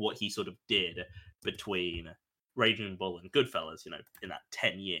look at like what he sort of did between Raging Bull and Goodfellas. You know, in that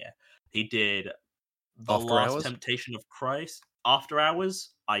 10-year, he did The Last Temptation of Christ. After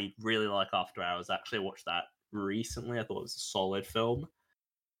Hours. I really like After Hours. Actually, I watched that recently. I thought it was a solid film.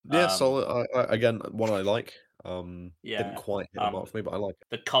 Yeah, solid. Again, one I like. Didn't quite hit the mark for me, but I like it.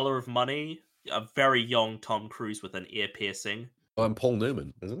 The Color of Money, a very young Tom Cruise with an ear piercing. And Paul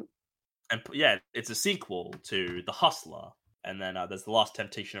Newman, isn't it? And yeah, it's a sequel to The Hustler. And then there's The Last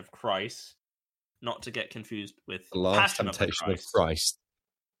Temptation of Christ. Not to get confused with The Last Temptation of Christ.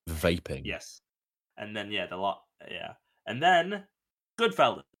 Vaping. Yes. And then and then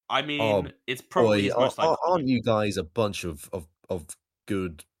Goodfellas. I mean, it's probably his most iconic. Aren't you guys a bunch of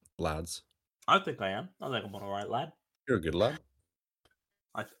good lads? I think I am. I think I'm an alright lad. You're a good lad.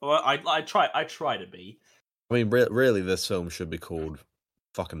 I try to be. I mean, really, this film should be called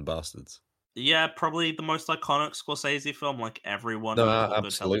Fucking Bastards. Yeah, probably the most iconic Scorsese film. Like everyone. No,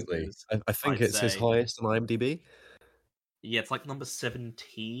 absolutely. I think it's his highest on IMDb. Yeah, it's like number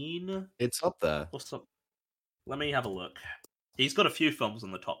 17. It's up there. Let me have a look. He's got a few films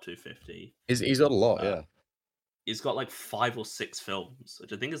in the top 250. He's got a lot, yeah. He's got like 5 or 6 films,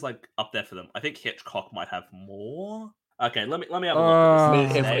 which I think is like up there for them. I think Hitchcock might have more. Okay, let me have a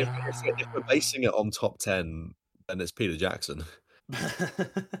look at this. If we're basing it on top 10, then it's Peter Jackson.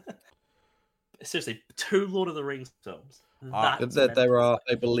 Seriously, 2 Lord of the Rings films. There are,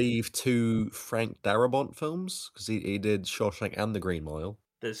 I believe, 2 Frank Darabont films, because he did Shawshank and The Green Mile.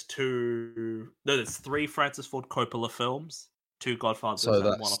 There's 3 Francis Ford Coppola films, 2 Godfathers,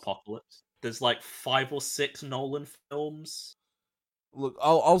 and 1 Apocalypse. There's like 5 or 6 Nolan films. Look,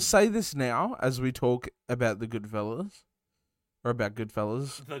 I'll say this now as we talk about the Goodfellas. Or about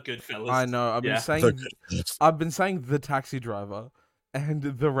Goodfellas. The Goodfellas. I know, I've been saying The Taxi Driver and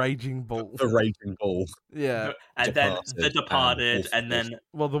The Raging Bull. The Raging Bull. Yeah. And then The Departed, and then...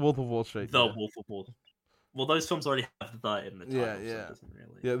 Well, The Wolf of Wall Street. Wolf of Wall Street. Well, those films already have that in the title, yeah. so it doesn't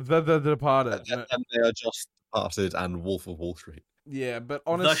really... Yeah, The Departed. And they are just Departed and Wolf of Wall Street. Yeah, but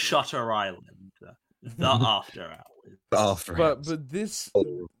honestly... The Shutter Island. The After Hours. But this...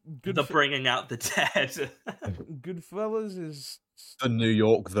 The Bringing Out the Dead. Goodfellas is the New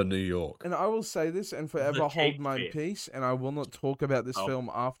York. And I will say this and forever hold my peace, and I will not talk about this film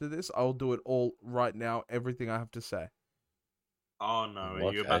after this. I'll do it all right now, everything I have to say. Oh no!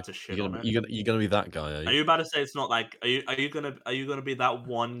 Are you about to shit on it? You're gonna be that guy? Are you about to say it's not like? Are you gonna be that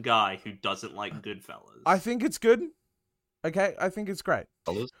one guy who doesn't like Goodfellas? I think it's good. Okay, I think it's great.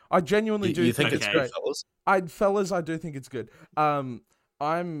 I genuinely do think it's great. I do think it's good. I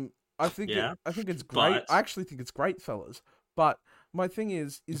think it's great. I actually think it's great, fellas. But my thing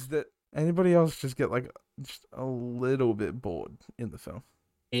is that anybody else just get like just a little bit bored in the film.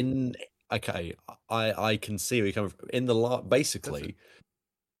 I can see where you're coming from. In the basically,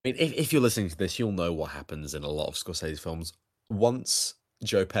 I mean, if you're listening to this, you'll know what happens in a lot of Scorsese films. Once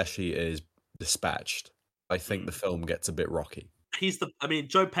Joe Pesci is dispatched, I think the film gets a bit rocky.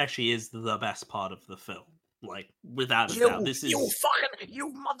 Joe Pesci is the best part of the film, like without a doubt. You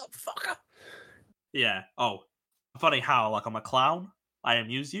motherfucker. Yeah. Oh, funny how like I'm a clown. I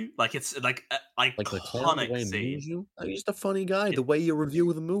amuse you. Like it's like the clown, the way I amuse you. You're just a funny guy. The way you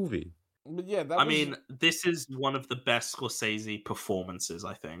review the movie. But yeah, this is one of the best Scorsese performances.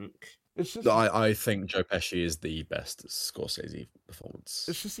 I think. It's just. I think Joe Pesci is the best Scorsese performance.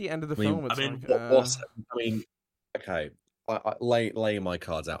 It's just the end of the film. Okay. I lay my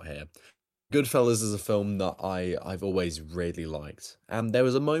cards out here. Goodfellas is a film that I've always really liked, and there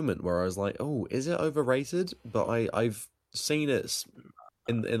was a moment where I was like, "Oh, is it overrated?" But I've seen it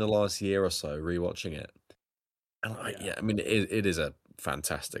in the last year or so, rewatching it, and it is a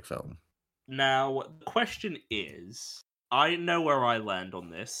fantastic film. Now the question is, I know where I land on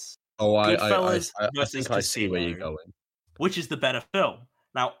this. Oh, Goodfellas I think I see where you're going. Which is the better film?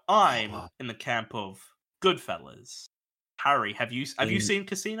 Now I'm in the camp of Goodfellas. Harry, have you seen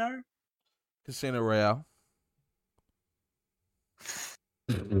Casino? Casino Royale.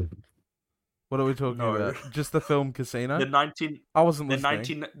 What are we talking about? Just the film Casino? I wasn't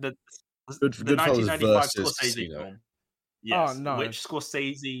listening. The Goodfellas 1995 versus Scorsese Casino. film. Yes. Oh, no. Which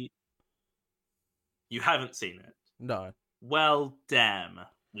Scorsese? You haven't seen it? No. Well, damn.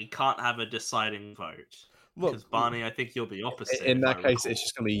 We can't have a deciding vote. Look, because Barney, I think you're the opposite. In that case, it's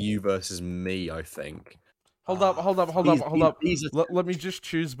just going to be you versus me, I think. Hold up. Let me just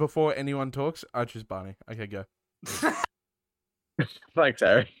choose before anyone talks. I choose Barney. Okay, go. Thanks,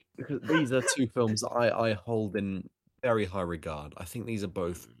 Harry. Because these are two films that I hold in very high regard. I think these are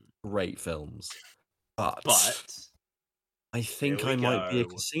both great films. But I think I might be a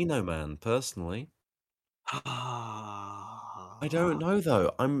Casino man, personally. I don't know,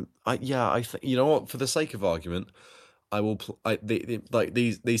 though. You know what? For the sake of argument, I will.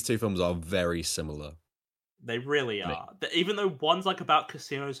 These two films are very similar. They really are. Even though one's like about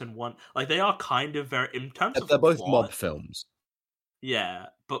casinos and one like they are kind of very in terms of they're both plot, mob films. Yeah,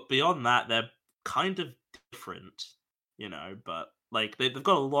 but beyond that, they're kind of different, But like they've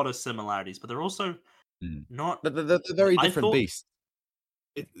got a lot of similarities, but they're also not. They're very different beasts.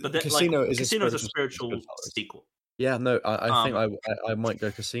 Casino is a spiritual sequel. Yeah, no, I think I might go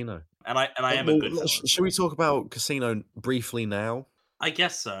Casino. And I am a good. Should we talk about Casino briefly now? I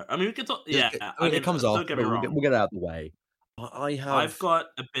guess so. I mean, we could talk. Yeah, it comes off. We'll get it out of the way. I've got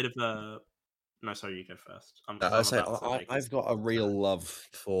a bit of a. No, sorry, you go first. I've got a real love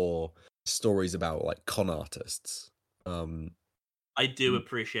for stories about like con artists. I do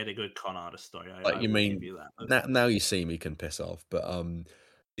appreciate a good con artist story. Now you see me can piss off, but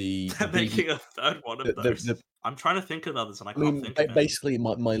making a third one of those. I'm trying to think of others, and I can't think of basically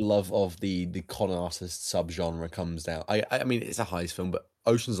my love of the con artist subgenre comes down. I mean, it's a heist film, but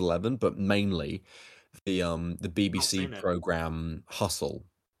Ocean's 11, but mainly the BBC program Hustle,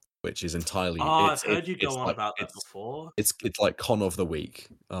 which is entirely. I've heard you go on about that before. It's like con of the week.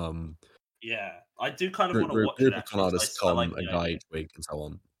 Yeah, I do kind of want to watch it. Group of con artists come a guy each week and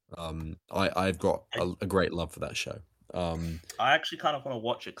so on. I've got a great love for that show. I actually kind of want to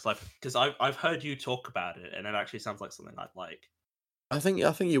watch it because I've heard you talk about it, and it actually sounds like something I'd like. I think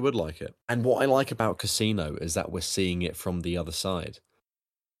you would like it. And what I like about Casino is that we're seeing it from the other side.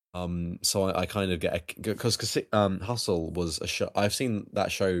 So I kind of get because Hustle was a show. I've seen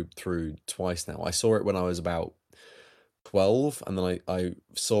that show through twice now. I saw it when I was about 12, and then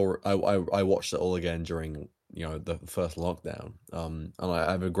I watched it all again during the first lockdown. And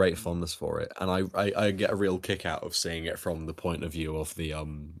I have a great fondness for it, and I get a real kick out of seeing it from the point of view of the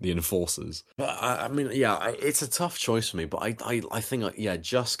enforcers. But it's a tough choice for me. But I think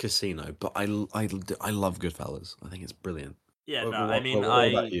just Casino. But I love Goodfellas. I think it's brilliant. Yeah, what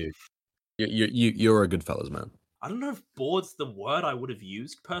about you? You're a Goodfellas man. I don't know if bored's the word I would have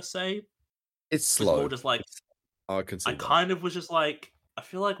used per se. It's slow. More just like I can see. kind of was just like I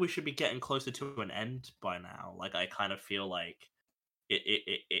feel like we should be getting closer to an end by now. Like, I kind of feel like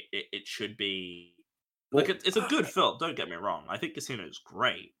it should be like it's a good film. Don't get me wrong. I think Casino is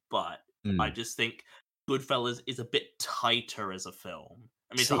great, but I just think Goodfellas is a bit tighter as a film.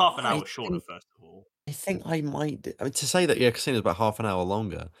 I mean, it's a half an hour shorter, first of all. I think I might. I mean, to say that Casino is about half an hour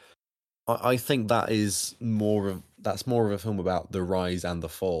longer, I think that's more of a film about the rise and the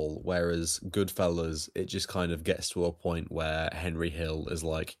fall. Whereas Goodfellas, it just kind of gets to a point where Henry Hill is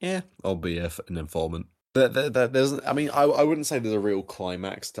like, "Yeah, I'll be an informant." There's, I mean, I wouldn't say there's a real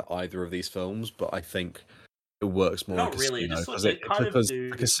climax to either of these films, but I think it works more Not in really, Casino because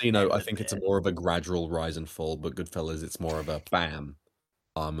Casino, I think it's more of a gradual rise and fall, but Goodfellas, it's more of a bam.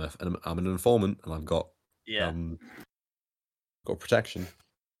 I'm an informant, and I've got protection.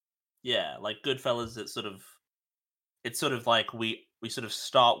 Yeah, like Goodfellas, it's sort of like we sort of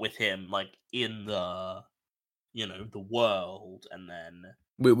start with him like in the the world, and then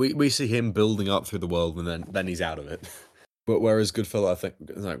we see him building up through the world, and then he's out of it. But whereas Goodfellas, I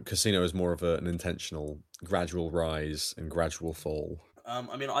think Casino is more of an intentional, gradual rise and gradual fall.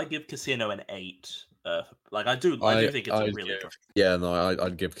 I mean, I give Casino an 8. Like I do think it's a really good. Yeah, no,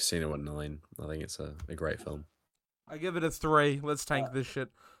 I'd give Casino a 9. I think it's a great film. I give it a 3. Let's tank this shit.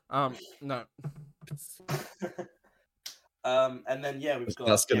 No. And then we've got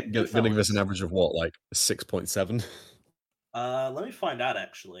that's gonna give us an average of what, like 6.7. Let me find out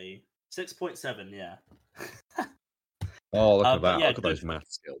actually. 6.7, yeah. Oh, look at that! Look at those math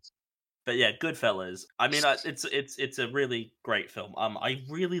skills. But yeah, Goodfellas. I mean, it's a really great film. I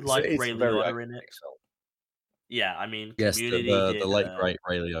really like Ray Liotta in it. Yeah, I mean, yes, Community the late great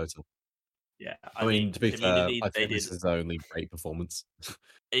Ray Liotta. Yeah, I mean, to be fair, I think this is the only great performance.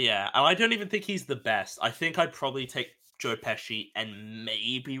 Yeah, and I don't even think he's the best. I think I'd probably take Joe Pesci and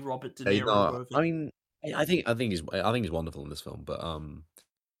maybe Robert De Niro over. I mean, I think he's wonderful in this film, but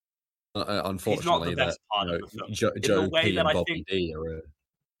unfortunately, he's not the best part of the film. Joe P and Bobby D are.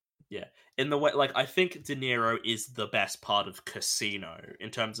 Yeah, in the way, like I think De Niro is the best part of Casino in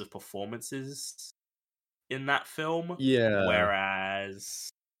terms of performances in that film. Yeah,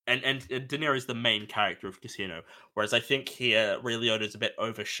 whereas. And De Niro is the main character of Casino, whereas I think here Ray Liotta is a bit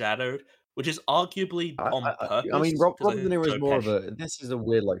overshadowed, which is arguably on purpose. I mean, Robert De Niro is more of a. This is a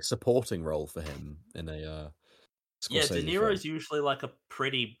weird, like, supporting role for him in a. Scorsese De Niro is usually like a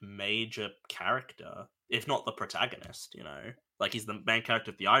pretty major character, if not the protagonist. Like he's the main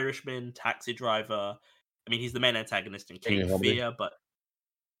character of The Irishman, Taxi Driver. I mean, he's the main antagonist in King of Fear, but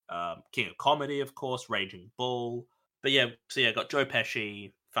King of Comedy, of course, Raging Bull. But got Joe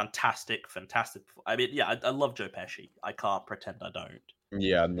Pesci. Fantastic. I mean, I love Joe Pesci. I can't pretend I don't.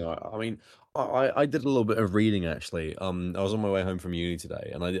 Yeah, no. I mean, I did a little bit of reading actually. I was on my way home from uni today,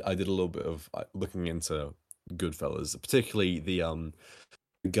 and I did a little bit of looking into Goodfellas, particularly the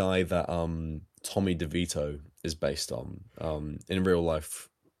guy that Tommy DeVito is based on. In real life,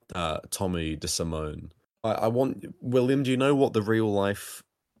 Tommy DeSimone. I want William. Do you know what the real life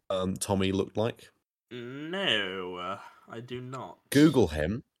Tommy looked like? No. I do not. Google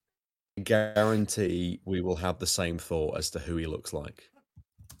him. I guarantee we will have the same thought as to who he looks like.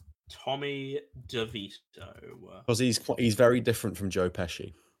 Tommy DeVito. Because he's very different from Joe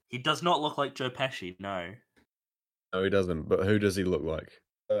Pesci. He does not look like Joe Pesci, no. No, he doesn't. But who does he look like?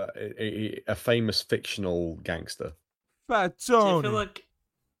 A famous fictional gangster. Fat Tony. I feel like.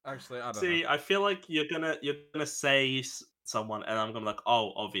 Actually, I don't know. I feel like you're gonna say someone, and I'm gonna be like,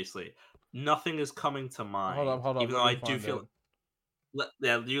 oh, obviously. Nothing is coming to mind. Hold on. Even though I do feel,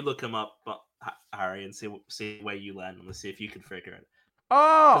 you look him up, Harry, and see where you land, and let's see if you can figure it.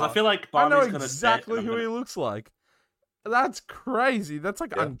 Oh, because I feel like I know exactly who he looks like. That's crazy. That's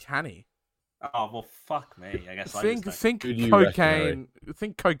like uncanny. Oh well, fuck me. I guess think cocaine.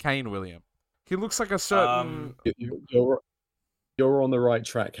 Think cocaine, William. He looks like a certain. You're on the right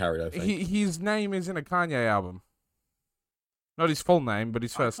track, Harry. I think his name is in a Kanye album. Not his full name, but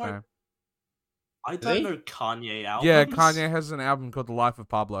his first name. I don't know Kanye albums. Yeah, Kanye has an album called The Life of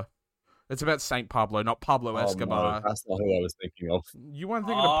Pablo. It's about Saint Pablo, not Pablo Escobar. No, that's not who I was thinking of. You weren't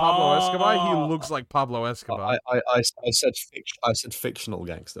thinking of Pablo Escobar? He looks like Pablo Escobar. I said fictional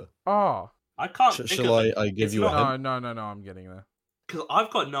gangster. Oh. I can't Shall I give you a hint? No, I'm getting there. Because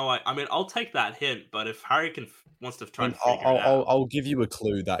I've got no idea. I mean, I'll take that hint, but if Harry wants to try and figure it out... I'll give you a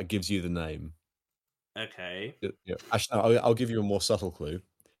clue that gives you the name. Okay. Yeah. Actually, I'll give you a more subtle clue.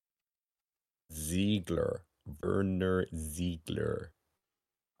 Ziegler. Werner Ziegler.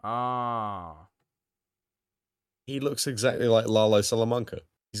 Ah. He looks exactly like Lalo Salamanca.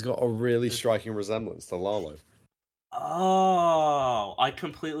 He's got a really striking resemblance to Lalo. Oh, I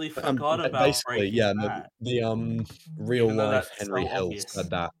completely forgot about Basically, Breaking yeah, Bad. the real Even though life that's Henry so Hill obvious. said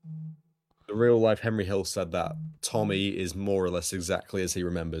that. The real life Henry Hill said that Tommy is more or less exactly as he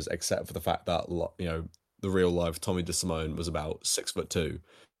remembers, except for the fact that the real life Tommy DeSimone was about 6'2".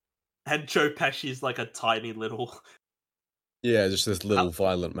 And Joe Pesci's like a tiny little. Yeah, just this little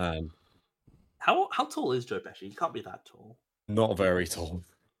violent man. How tall is Joe Pesci? He can't be that tall. Not very tall.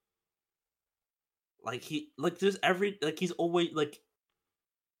 Like he's always like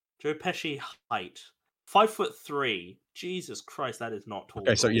Joe Pesci height 5'3". Jesus Christ, that is not tall.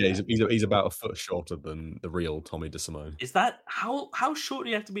 Okay, so yeah, man. he's about a foot shorter than the real Tommy DeSimone. Is that how short do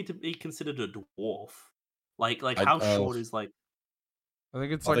you have to be considered a dwarf? Like how I short is like? I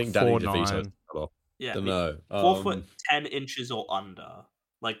think it's I like think Danny DeVito. 4'9". Yeah, Don't know. 4'10" or under.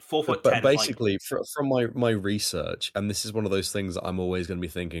 Like 4'10" But is like. basically, from my research, and this is one of those things that I'm always going to be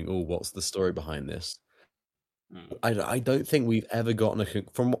thinking, oh, what's the story behind this? I don't think we've ever gotten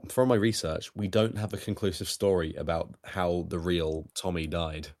from my research, we don't have a conclusive story about how the real Tommy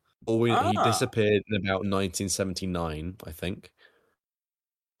died. He disappeared in about 1979, I think.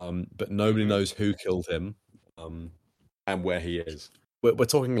 But nobody knows who killed him, and where he is. We're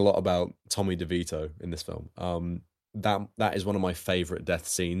talking a lot about Tommy DeVito in this film. That is one of my favorite death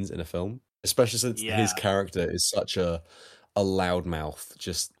scenes in a film, especially since his character is such a loudmouth,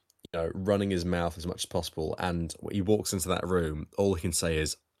 just running his mouth as much as possible. And he walks into that room, all he can say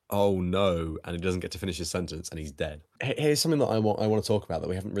is "Oh no," and he doesn't get to finish his sentence, and he's dead. Here's something that I want to talk about that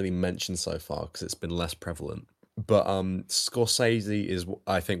we haven't really mentioned so far because it's been less prevalent. But Scorsese is,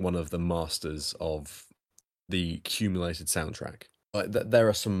 I think, one of the masters of the accumulated soundtrack. Like there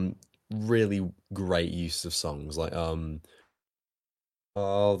are some really great use of songs, like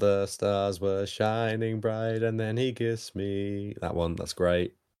all the stars were shining bright and then he kissed me. That one, that's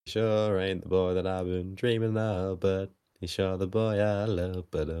great. Sure ain't the boy that I've been dreaming of, but he's sure the boy I love.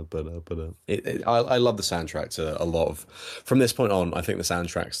 I love the soundtrack to a lot of. From this point on, I think the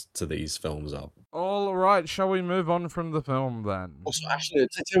soundtracks to these films are. All right, shall we move on from the film then? Also, actually,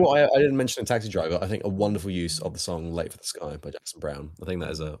 to tell you what, I didn't mention in Taxi Driver. I think a wonderful use of the song "Late for the Sky" by Jackson Brown. I think that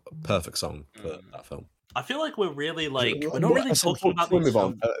is a perfect song for that film. I feel like we're really like we're not really talking about these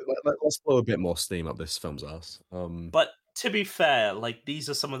films. Let's blow a bit more steam up this film's ass. But to be fair, like these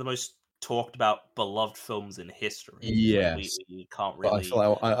are some of the most talked about, beloved films in history. Yes, like, we can't but really. I feel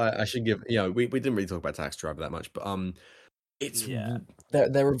like I should give. We didn't really talk about Taxi Driver that much, but it's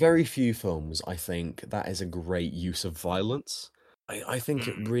there are very few films I think that is a great use of violence. I think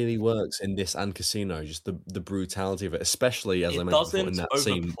it really works in this and Casino, just the brutality of it, especially as I mentioned before in that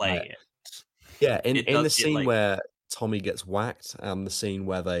scene. Yeah, in the scene where Tommy gets whacked and the scene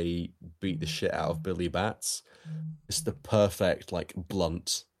where they beat the shit out of Billy Bats, it's the perfect like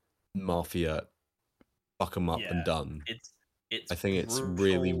blunt mafia fuck 'em up and done. I think it's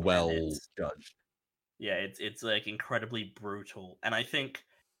really well judged. Yeah, it's like incredibly brutal, and I think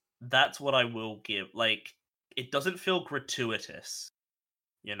that's what I will give. Like, it doesn't feel gratuitous,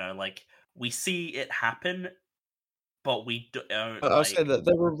 like we see it happen, but we don't. I'll say that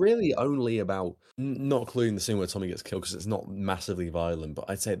there were really only about, not including the scene where Tommy gets killed because it's not massively violent, but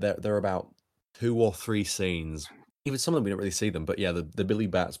I'd say there are about 2 or 3 scenes. Even some of them we don't really see them, but yeah, the Billy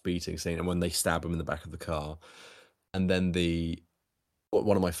Bats beating scene and when they stab him in the back of the car, and then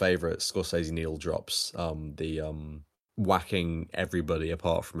one of my favorites, Scorsese needle drops, whacking everybody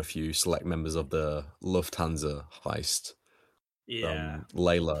apart from a few select members of the Lufthansa heist.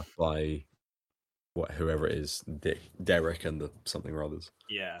 Layla by whoever it is, Derek and the something or others.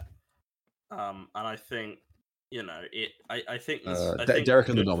 Yeah. And I think I think Derek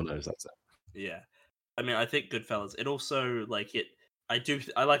and the Dominoes. That's it. Yeah, I mean, I think Goodfellas. It also like it. I do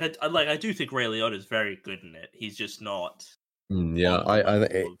think Ray Liotta is very good in it. He's just not. Yeah,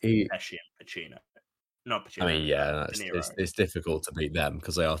 Pesci and Pacino. Not Pacino. I mean, yeah, it's difficult to beat them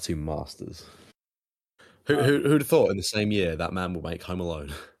because they are 2 masters. Who'd have thought in the same year that man will make Home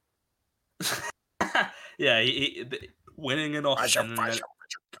Alone? Yeah, he winning an Oscar.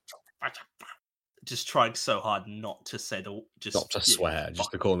 Just trying so hard not to say not to swear,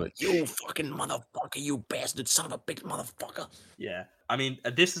 just to call him you fucking motherfucker, you bastard son of a big motherfucker. Yeah, I mean,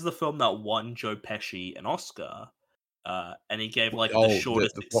 this is the film that won Joe Pesci an Oscar, and he gave like the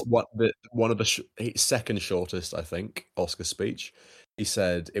shortest. One of the second shortest, I think, Oscar speech. He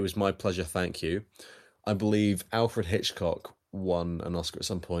said, "It was my pleasure, thank you." I believe Alfred Hitchcock won an Oscar at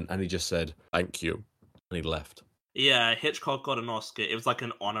some point, and he just said, "Thank you," and he left. Yeah, Hitchcock got an Oscar. It was like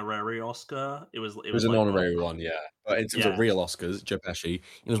an honorary Oscar. It was an like, honorary one, yeah. But in terms of real Oscars, Joe Pesci,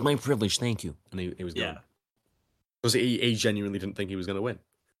 it was my privilege, thank you, and he was gone. Because he genuinely didn't think he was going to win.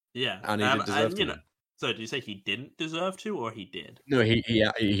 Yeah, and he did deserve to win. So, did you say he didn't deserve to, or he did? No,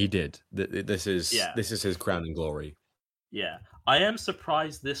 he did. This is his crowning glory. Yeah, I am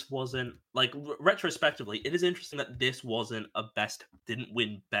surprised this wasn't like retrospectively. It is interesting that this wasn't didn't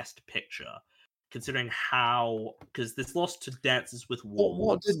win Best Picture, considering how because this lost to Dances with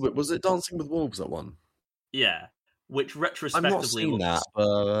Wolves. Was it Dancing with Wolves that won? Yeah, which retrospectively I've not seen that,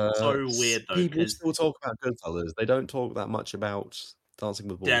 but so weird though. People still talk about Goodfellas. They don't talk that much about Dancing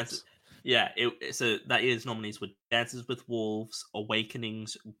with Wolves. So that year's nominees were Dances with Wolves,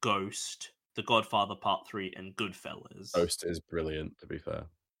 Awakenings, Ghost, The Godfather Part 3, and Goodfellas. Ghost is brilliant, to be fair.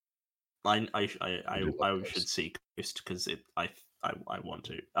 I should see Ghost because I want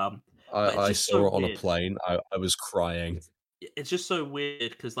to. I saw it on a plane. I was crying. It's just so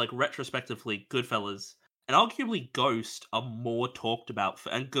weird because, like, retrospectively, Goodfellas and arguably Ghost are more talked about,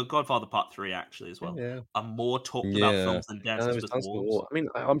 and Godfather Part 3 actually as well, are more talked about films than Dances with Wolves. I mean,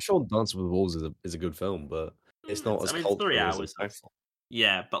 I'm sure Dances with Wolves is a good film, but it's not as cultural. 3 hours.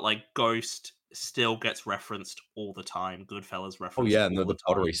 Yeah, but like Ghost still gets referenced all the time. Goodfellas referenced. Oh yeah, and the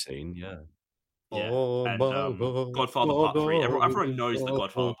pottery scene, yeah. Yeah, and Godfather Part 3. Everyone knows the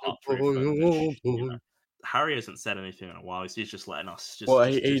Godfather Part 3 footage. You know. Harry hasn't said anything in a while. He's just letting us.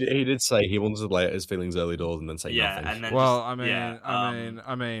 He did say he wanted to lay out his feelings early doors and then say nothing. And then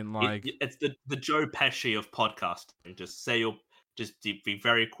I mean, like it's the Joe Pesci of podcasting. Just say be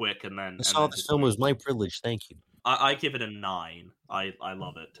very quick and then. I saw this film was my privilege. Thank you. I give it a 9. I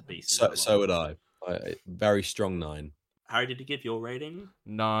love it to pieces. So would I. Very strong 9. Harry, did you give your rating?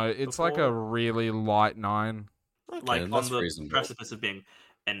 No, it's like a really light 9. Okay, like on the precipice of being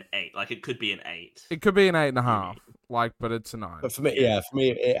an 8. Like it could be an 8. It could be an 8.5. Like, but it's a 9. But for me,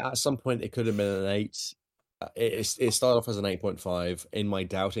 at some point it could have been an 8. It started off as an 8.5. In my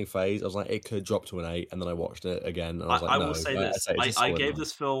doubting phase, I was like, it could drop to an 8, and then I watched it again, and I was like, I will say this: I gave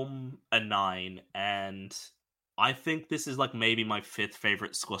this film a 9, and I think this is like maybe my 5th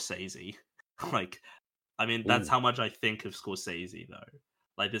favorite Scorsese. Like, I mean, that's how much I think of Scorsese, though.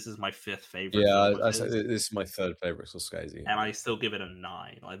 Like, this is my 5th favorite. Yeah, I say this is my 3rd favorite Scorsese, and I still give it a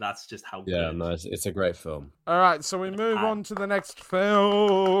 9. Like, that's just how good. Yeah, no, it's a great film. All right, so we move on to the next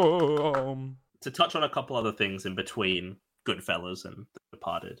film. To touch on a couple other things in between Goodfellas and The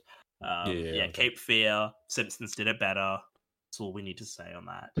Departed. Cape Fear, Simpsons did it better. That's all we need to say on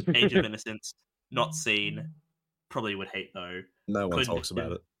that. Age of Innocence, not seen. Probably would hate though. No one talks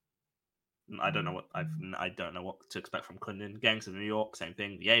about it. I don't know what to expect from Clinton. Gangs of New York, same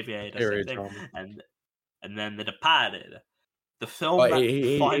thing. The Aviator, same thing. And then The Departed, the film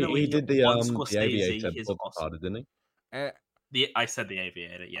that finally he did the Aviator, his Departed, didn't he? I said The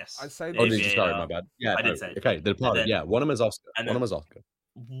Aviator, yes. I say The Aviator. Sorry, my bad. Yeah, I did say. Okay, The Departed. Yeah, won him as Oscar.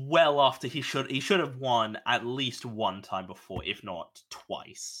 Well, after he should have won at least one time before, if not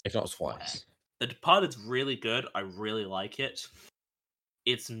twice. The Departed's really good. I really like it.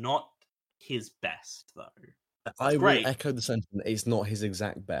 It's not his best though. I will echo the sentiment. It's not his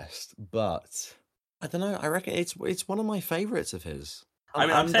exact best, but I don't know. I reckon it's one of my favorites of his. I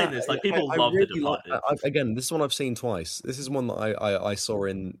mean, I'm saying this like people love The Departed. Again, this is one I've seen twice. This is one that I saw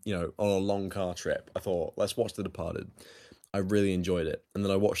in on a long car trip. I thought, let's watch The Departed. I really enjoyed it, and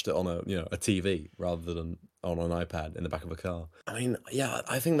then I watched it on a TV rather than on an iPad in the back of a car. I mean, yeah,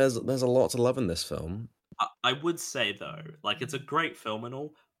 I think there's a lot to love in this film. I would say though, like it's a great film and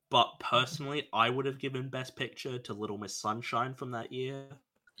all, but personally, I would have given Best Picture to Little Miss Sunshine from that year.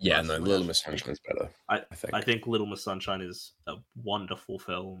 Yeah, no, Little Miss Sunshine is better. I think Little Miss Sunshine is a wonderful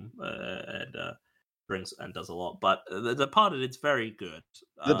film and brings and does a lot. But The Departed, it's very good.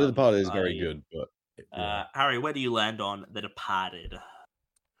 The Departed is very good, but Harry, where do you land on The Departed?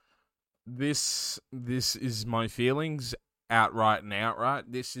 This is my feelings outright.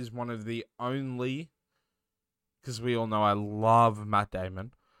 This is one of the only, because we all know I love Matt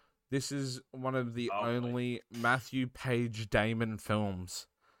Damon. This is one of the only Matthew Page Damon films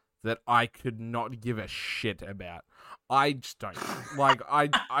that I could not give a shit about. I just don't. Like,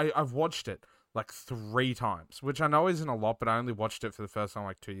 I've watched it like 3 times, which I know isn't a lot, but I only watched it for the first time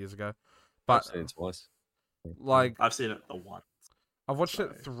like 2 years ago. But I've seen it twice. Like, I've seen it once. I've watched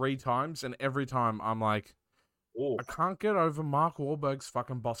it 3 times, and every time I'm like, I can't get over Mark Wahlberg's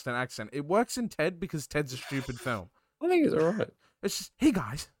fucking Boston accent. It works in Ted because Ted's a stupid film. I think it's alright. It's just, hey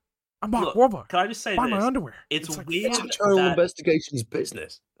guys, I'm Mark Wahlberg. Can I just say buy my underwear? It's like, weird. It's internal investigations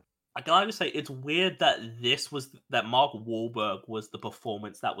business. Can I just say it's weird that that Mark Wahlberg was the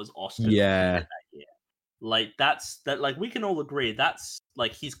performance that was Oscar that year. Like like we can all agree that's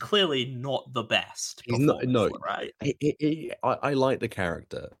like he's clearly not the best. He's not, no, right? I like the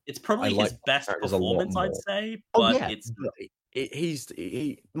character. It's probably his best performance, I'd say. But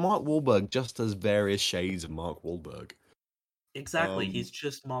Mark Wahlberg just does various shades of Mark Wahlberg. Exactly, he's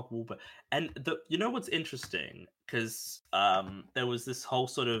just Mark Wahlberg. And you know what's interesting? Because there was this whole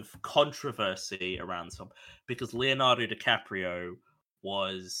sort of controversy around because Leonardo DiCaprio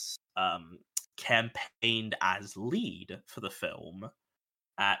was campaigned as lead for the film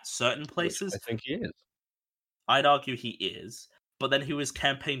at certain places. Which I think he is. I'd argue he is, but then he was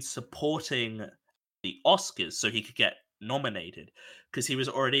campaigned supporting the Oscars so he could get nominated because he was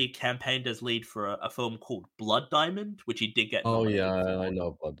already campaigned as lead for a film called Blood Diamond, which he did get nominated for. I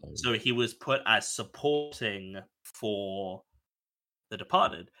know Blood Diamond. So he was put as supporting for The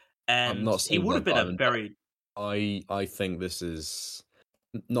Departed, and he would have been a very. I think this is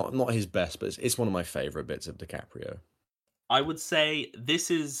not his best, but it's one of my favorite bits of DiCaprio. I would say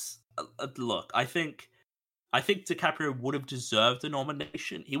this is look. I think DiCaprio would have deserved a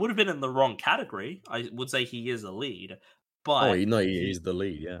nomination. He would have been in the wrong category. I would say he is a lead, but he's the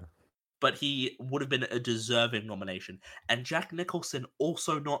lead, yeah. But he would have been a deserving nomination. And Jack Nicholson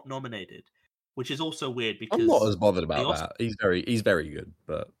also not nominated, which is also weird because I'm not as bothered about that. He's very good,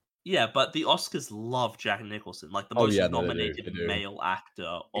 but yeah, but the Oscars love Jack Nicholson, like the most nominated they do. male actor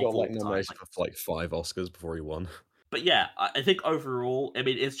of he got all time. Nominated for like 5 Oscars before he won. But yeah, I think overall, I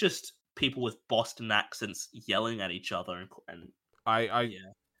mean, it's just people with Boston accents yelling at each other, and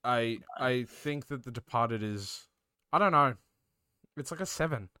I think that The Departed is, I don't know, it's like a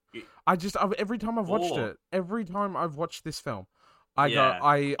 7. Every time I've watched this film, I'm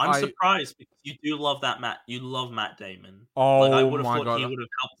surprised because you do love you love Matt Damon. Oh, like, I would have thought God. he would have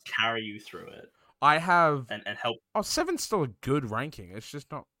helped carry you through it. I have and help. 7's still a good ranking. It's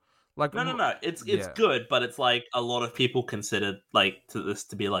just not like no. It's good, but it's like a lot of people considered this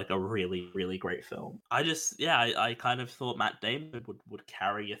to be like a really, really great film. I kind of thought Matt Damon would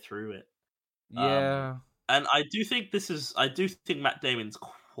carry you through it. Yeah. And I do think Matt Damon's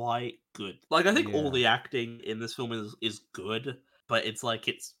quite good. Like, I think all the acting in this film is good, but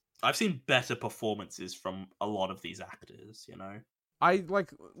I've seen better performances from a lot of these actors, you know?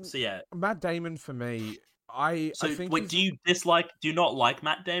 Matt Damon for me, I think do you not like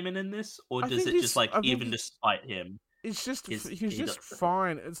Matt Damon in this? Or does it just even despite him? It's just he's just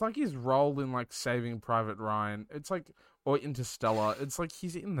fine. It's like his role in like Saving Private Ryan. It's like, or Interstellar. It's like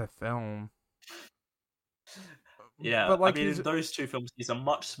he's in the film. Yeah, but like in those two films, he's a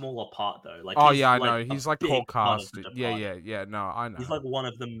much smaller part though. Like, I know. He's like core cast. Yeah. No, I know. He's like one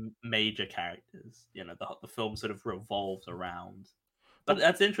of the major characters. You know, the film sort of revolves around. But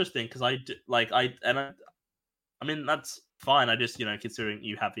that's interesting because I mean that's fine. I just considering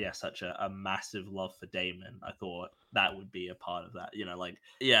you have such a massive love for Damon, I thought that would be a part of that.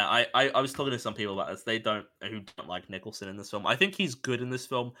 I was talking to some people about this. Who don't like Nicholson in this film. I think he's good in this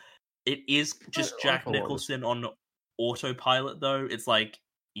film. It is just Jack Nicholson on autopilot, though. It's like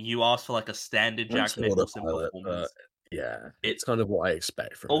you asked for like a standard Jack Nicholson performance. It's kind of what I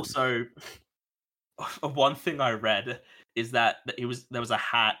expect from him. Also, one thing I read is that there was a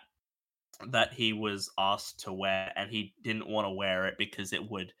hat that he was asked to wear, and he didn't want to wear it because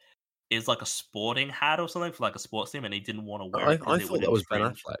it's like a sporting hat or something for like a sports team, and he didn't want to wear it. I thought that was Ben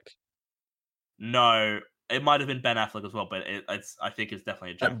Affleck. No. It might have been Ben Affleck as well, but I think it's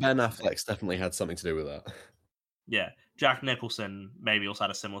definitely a Jack Ben Affleck's definitely had something to do with that. Yeah, Jack Nicholson maybe also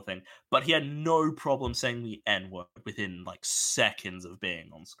had a similar thing, but he had no problem saying the N-word within like seconds of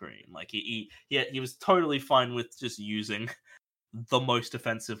being on screen. Like he was totally fine with just using the most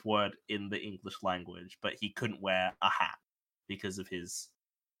offensive word in the English language, but he couldn't wear a hat because of his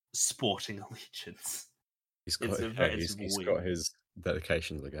sporting allegiance. He's got his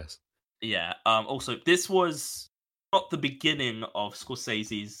dedications, I guess. Yeah. Also, this was not the beginning of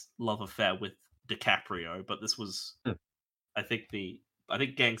Scorsese's love affair with DiCaprio, but this was, I think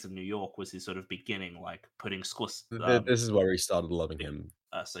Gangs of New York was his sort of beginning, like putting Scorsese. This is where he started loving him.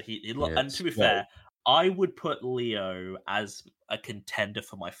 And to be fair, I would put Leo as a contender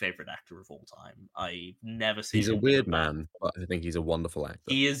for my favorite actor of all time. I've never seen. He's a weird man, but I think he's a wonderful actor.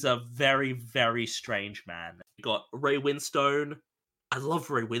 He is a very, very strange man. You got Ray Winstone. I love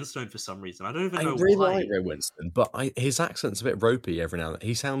Ray Winstone for some reason. I don't even know why. I really like Ray Winstone, but his accent's a bit ropey every now and then.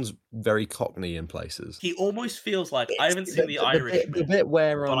 He sounds very Cockney in places. He almost feels like I haven't seen The Irishman. The bit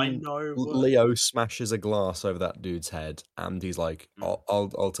where but I know Leo smashes a glass over that dude's head, and he's like,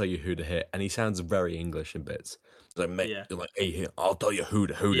 "I'll tell you who to hit," and he sounds very English in bits. Like, mate, you're like, "Hey, I'll tell you who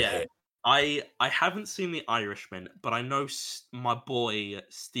to hit." I haven't seen The Irishman, but I know my boy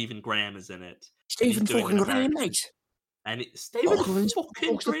Stephen Graham is in it. Stephen fucking Graham, mate. And Stephen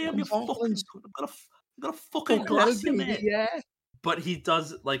fucking Graham, I'm gonna fucking glass him in. Yeah. but he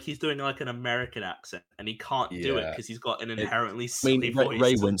does he's doing like an American accent, and he can't do it because he's got an inherently silly voice.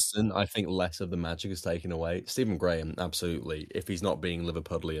 Ray Winston, I think less of the magic is taken away. Stephen Graham, absolutely. If he's not being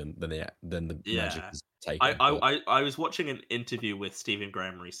Liverpudlian, then the magic is taken. I was watching an interview with Stephen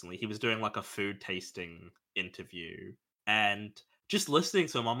Graham recently. He was doing like a food tasting interview, and just listening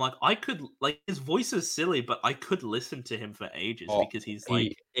to him, I'm like, I could his voice is silly, but I could listen to him for ages because he's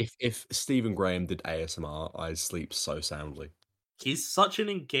like, if Stephen Graham did ASMR, I'd sleep so soundly. He's such an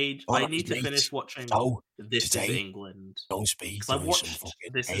engaged. I need to finish watching This Is England. Because I watched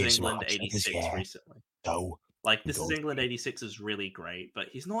This Is England 86 recently. This Is England 86 is really great, but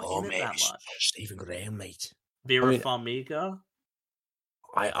he's not in it that much. Stephen Graham, mate. Vera Farmiga.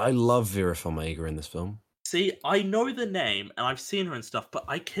 I love Vera Farmiga in this film. See, I know the name and I've seen her and stuff, but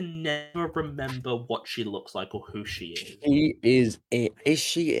I can never remember what she looks like or who she is. She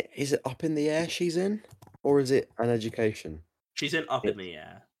is. Is it Up in the Air she's in, or is it An Education? She's in Up in the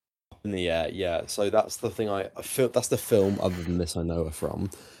Air. Up in the Air, yeah. So that's the thing I feel. That's the film. Other than this, I know her from,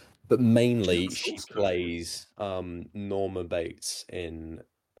 but mainly she plays Norma Bates in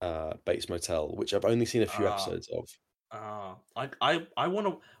Bates Motel, which I've only seen a few episodes of. I want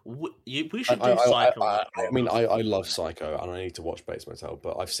to. We should do Psycho. I love Psycho, and I need to watch Bates Motel,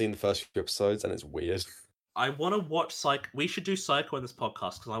 but I've seen the first few episodes, and it's weird. I want to watch Psycho. We should do Psycho in this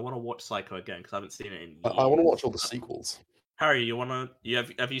podcast because I want to watch Psycho again because I haven't seen it in years. I want to watch all the sequels. Harry,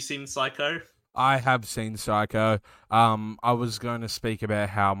 have you seen Psycho? I have seen Psycho. I was going to speak about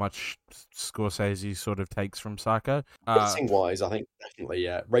how much Scorsese sort of takes from Psycho. Scene-wise, I think definitely,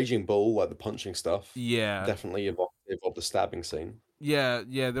 yeah. Raging Bull, like the punching stuff. Yeah. Definitely evolved the stabbing scene. Yeah.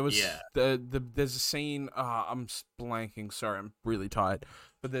 There was there's a scene. I'm blanking. Sorry, I'm really tired.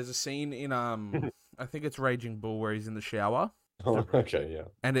 But there's a scene in I think it's Raging Bull where he's in the shower. Oh, okay, yeah.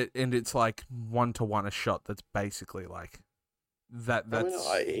 And it's like 1-to-1 a shot. That's basically like. That's.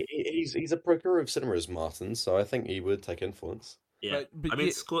 He's a procurator of cinema as Martin, so I think he would take influence. Yeah, but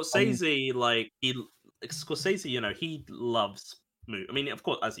Scorsese, Scorsese, he loves movies. I mean, of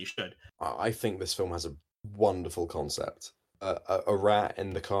course, as he should. I think this film has a wonderful concept. A rat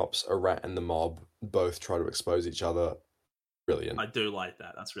and the cops, a rat and the mob, both try to expose each other. Brilliant. I do like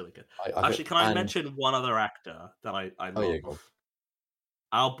that. That's really good. Can I mention one other actor that I love? Oh, yeah,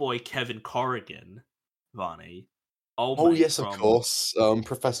 Our boy Kevin Corrigan, Varney. Oh yes, of course.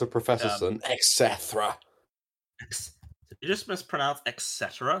 Professor, etc. You just mispronounced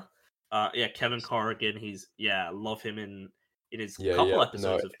etc. Kevin Corrigan. Love him in his couple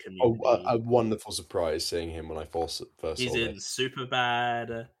episodes of Community. A wonderful surprise seeing him when I first saw He's in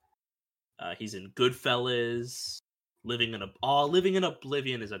Superbad. He's in Goodfellas. Living in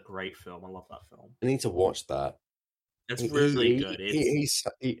Oblivion is a great film. I love that film. I need to watch that. It's really good.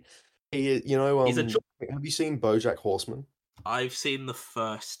 Have you seen BoJack Horseman? I've seen the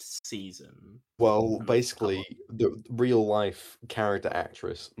first season. Well, basically, the real life character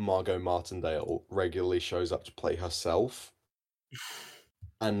actress Margot Martindale regularly shows up to play herself.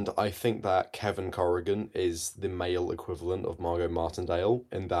 And I think that Kevin Corrigan is the male equivalent of Margot Martindale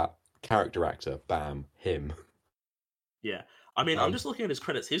in that character actor. Bam, him. Yeah, I mean, I'm just looking at his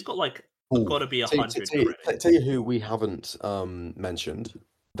credits. He's got got to be 100 credits. Tell you who we haven't mentioned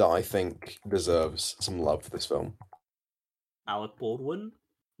that I think deserves some love for this film. Alec Baldwin,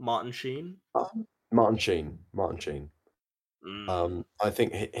 Martin Sheen. Martin Sheen. I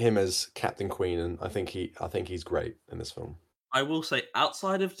think him as Captain Queen, and I think he's great in this film. I will say,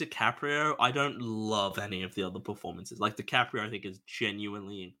 outside of DiCaprio, I don't love any of the other performances. Like DiCaprio, I think is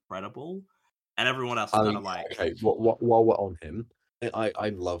genuinely incredible, and everyone else is kind of like. Okay, while we're on him, I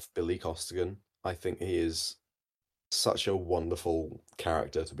love Billy Costigan. I think he is such a wonderful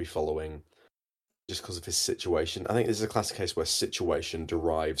character to be following, just because of his situation. I think this is a classic case where situation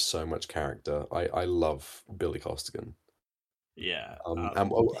derives so much character. I love Billy Costigan. Yeah, I want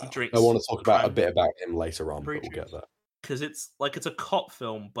to talk about a bit about him later on, but we'll get there. Because it's a cop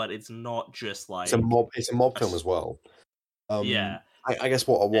film, but it's not just like it's a mob film as well. I guess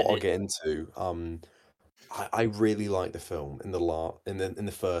what I'll get into. I really like the film in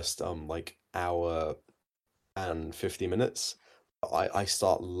the first hour and 50 minutes. I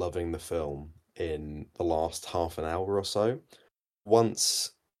start loving the film in the last half an hour or so.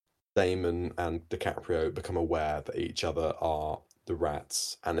 Once Damon and DiCaprio become aware that each other are the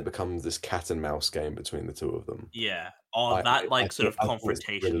rats, and it becomes this cat and mouse game between the two of them. Yeah. Sort of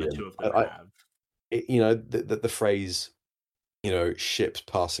confrontation the two of them have. The phrase, ships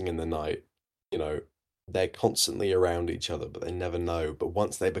passing in the night, they're constantly around each other, but they never know. But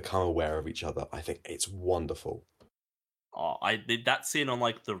once they become aware of each other, I think it's wonderful. Oh, I did that scene on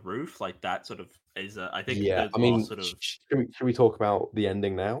like the roof, like that sort of is. I think Yeah, the I last mean, sort of. should we talk about the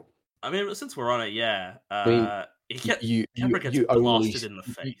ending now? I mean, since we're on it, yeah. I mean, Camera gets blasted in the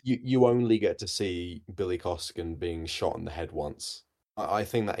face. you only get to see Billy Costigan being shot in the head once. I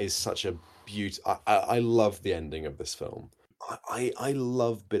think that is such a beauty. I love the ending of this film. I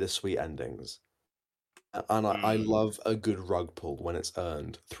love bittersweet endings. And I love a good rug pull when it's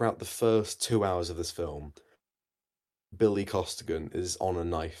earned. Throughout the first 2 hours of this film, Billy Costigan is on a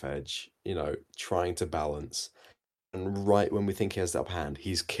knife edge, trying to balance. And right when we think he has the upper hand,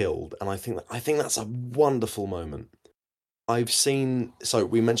 he's killed. And I think that's a wonderful moment. So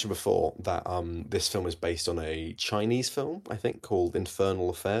we mentioned before that this film is based on a Chinese film, I think, called Infernal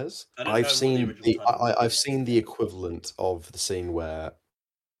Affairs. I don't know what the original title was. I've seen the equivalent of the scene where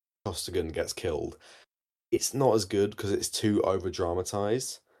Costigan gets killed. It's not as good because it's too over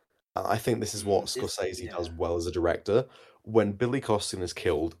dramatized. I think this is what Scorsese does well as a director. When Billy Costigan is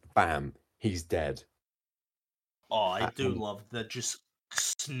killed, bam, he's dead. Oh, I do love the just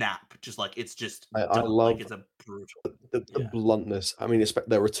snap, just like it's just. I love like it's a brutal. The bluntness. I mean,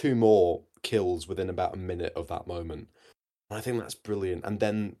 there were two more kills within about a minute of that moment. And I think that's brilliant. And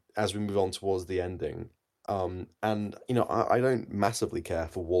then as we move on towards the ending, and I don't massively care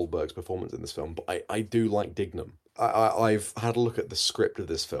for Wahlberg's performance in this film, but I do like Dignam. I've had a look at the script of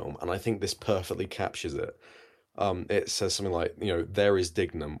this film, and I think this perfectly captures it. It says something like, there is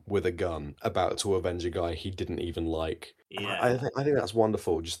Dignam with a gun about to avenge a guy he didn't even like. Yeah. I think that's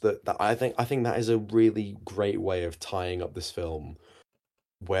wonderful. Just that I think that is a really great way of tying up this film,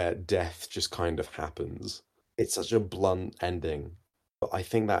 where death just kind of happens. It's such a blunt ending, but I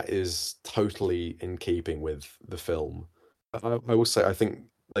think that is totally in keeping with the film. I will say I think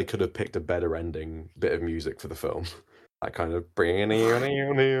they could have picked a better ending bit of music for the film. That kind of I mean,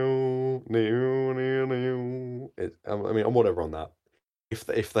 I'm whatever on that. If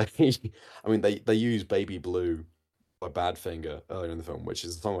they, I mean, they use "Baby Blue" by Badfinger earlier in the film, which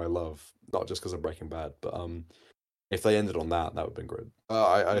is a song I love, not just because of Breaking Bad, but if they ended on that, that would have been great.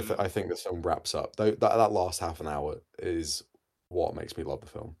 I think this film wraps up. Though that last half an hour is what makes me love the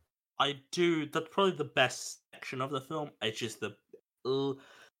film. I do. That's probably the best section of the film. It's just the.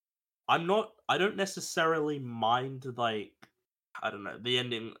 I don't necessarily mind, like, I don't know, the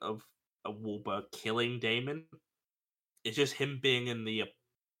ending of a Wahlberg killing Damon. It's just him being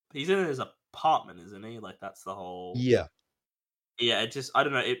he's in his apartment, isn't he? Like, that's the whole. Yeah. Yeah, it just, I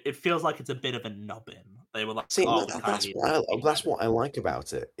don't know, it feels like it's a bit of a nubbin. They were like, that's what I like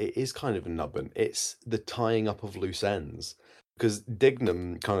about it. It is kind of a nubbin. It's the tying up of loose ends. Because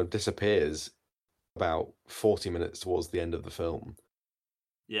Dignam kind of disappears about 40 minutes towards the end of the film.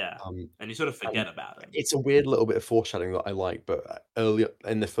 Yeah, and you sort of forget about him. It's a weird little bit of foreshadowing that I like, but early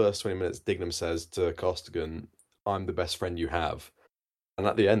in the first 20 minutes, Dignam says to Costigan, "I'm the best friend you have," and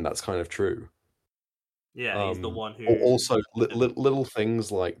at the end, that's kind of true. Yeah, he's the one who. Also, little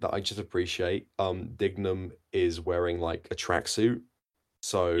things like that I just appreciate. Dignam is wearing like a tracksuit,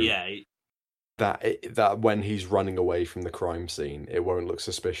 so yeah, that when he's running away from the crime scene, it won't look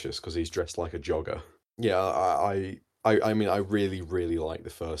suspicious because he's dressed like a jogger. Yeah, I mean, I really, really like the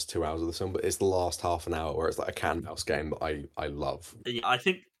first 2 hours of the film, but it's the last half an hour where it's like a cat and mouse game that I love. Yeah, I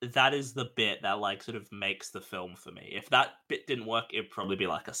think that is the bit that like sort of makes the film for me. If that bit didn't work, it'd probably be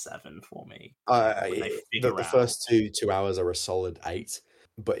like a 7 for me. The first 2 hours are a solid 8,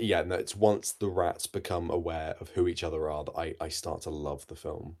 but yeah, no, it's once the rats become aware of who each other are that I start to love the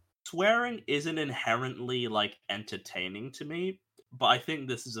film. Swearing isn't inherently like entertaining to me, but I think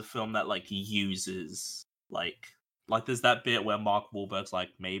this is a film that like uses like there's that bit where Mark Wahlberg's like,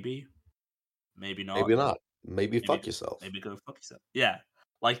 maybe not, maybe not, maybe fuck yourself, maybe go fuck yourself. Yeah,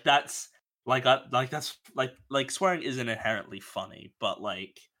 like that's that's like swearing isn't inherently funny, but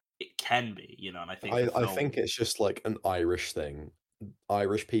like it can be, and I think I think it's just like an Irish thing,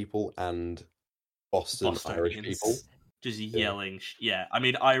 Irish people and Boston Irish people just yelling. Yeah, I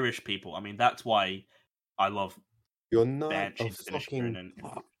mean Irish people. I mean that's why I love. You're not a fucking. And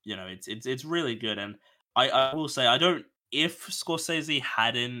it's really good, and I will say if Scorsese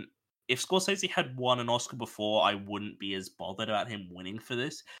had won an Oscar before, I wouldn't be as bothered about him winning for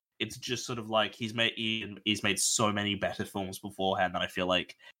this. It's just sort of like he's made so many better films beforehand that I feel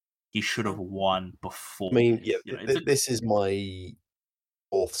like he should have won before. I mean, yeah, this is my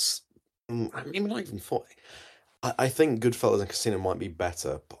fourth. I mean, not even fourth. I think Goodfellas and Casino might be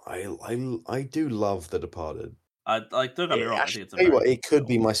better, but I do love The Departed. Don't get me wrong. It could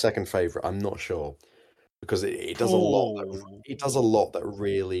be my second favorite. I'm not sure because it does a lot. It does a lot that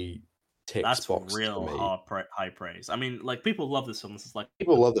really ticks boxes real for me. high praise. I mean, like people love this film. This is like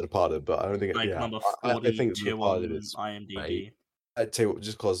People love The Departed, but I don't think like yeah. number I think The 42 Departed on is great. IMDb. I'd tell you what,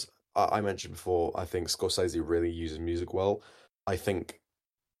 just because I mentioned before, I think Scorsese really uses music well. I think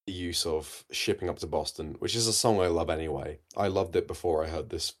the use of Shipping Up to Boston, which is a song I love anyway. I loved it before I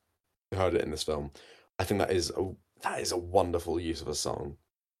heard it in this film. I think that is a wonderful use of a song.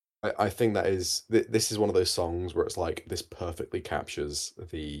 I think that is this is one of those songs where it's like this perfectly captures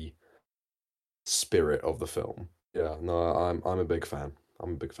the spirit of the film. Yeah, no, I'm a big fan.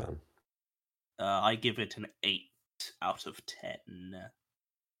 I'm a big fan. I give it an 8 out of 10.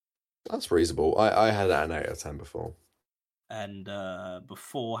 That's reasonable. I had an 8 out of 10 before. And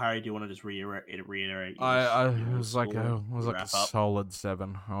before Harry, do you want to just reiterate? I was like a solid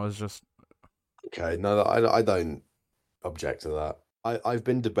 7. I was just okay. No, I don't object to that. I've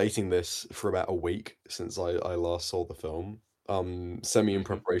been debating this for about a week since I last saw the film. Semi in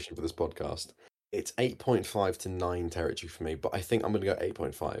preparation for this podcast. It's 8.5 to 9 territory for me, but I think I'm going to go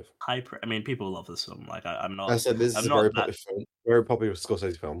 8.5. I mean, people love this film. Like, I'm not. I said this is a very popular film, very popular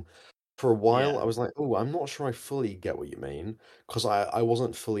Scorsese film. For a while, I was like, oh, I'm not sure I fully get what you mean, because I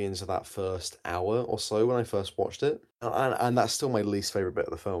wasn't fully into that first hour or so when I first watched it. And that's still my least favorite bit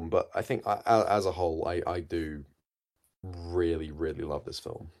of the film, but I think as a whole, I do really, really love this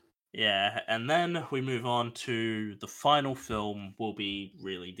film. Yeah, and then we move on to the final film we'll be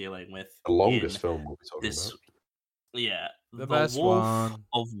really dealing with. The longest film we'll be talking about. Yeah, the best Wolf one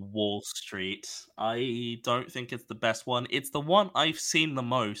of Wall Street. I don't think it's the best one. It's the one I've seen the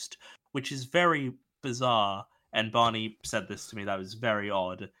most, which is very bizarre. And Barney said this to me, that was very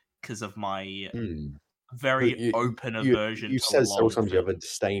odd because of my very open aversion. You to said several times films. you have a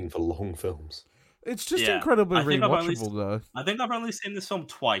disdain for long films. It's just incredibly rewatchable, though. I think I've only seen this film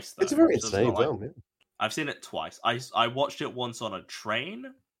twice, though. It's a very insane film, yeah. I've seen it twice. I watched it once on a train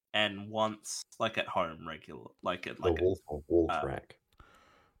and once like at home, regular, like at like the Wolf Track.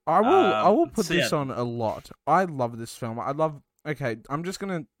 I will put this on a lot. I love this film. Okay, I'm just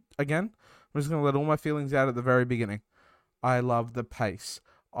gonna let all my feelings out at the very beginning. I love the pace.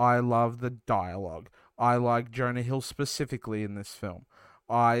 I love the dialogue. I like Jonah Hill specifically in this film.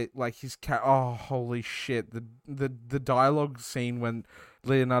 I like his oh, holy shit. The dialogue scene when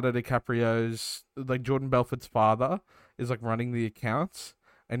Leonardo DiCaprio's, like, Jordan Belfort's father is, like, running the accounts,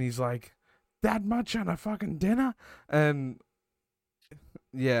 and he's like, that much on a fucking dinner? And,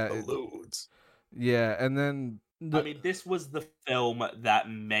 yeah. Loads. Yeah, and then... I mean, this was the film that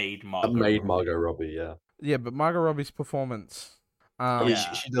made Margot Robbie, yeah. Yeah, but Margot Robbie's performance... I mean,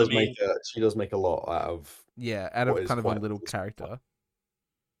 she does make a lot out of... Yeah, out of kind of a little character.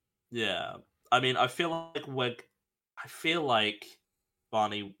 Yeah, I mean, I feel like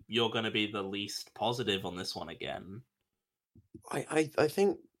Barney, you're going to be the least positive on this one again. I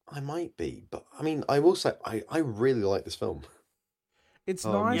think I might be, but I mean, I will say I really like this film. It's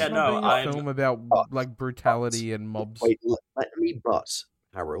nice being a film about like brutality and mobs. Wait, let me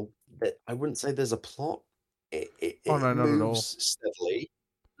Harold. I wouldn't say there's a plot. It not at all. Steadily.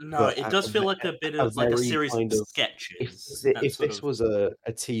 No, it does feel like a bit of like a series of sketches. If this was a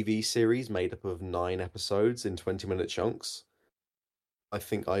TV series made up of 9 episodes in 20-minute chunks, I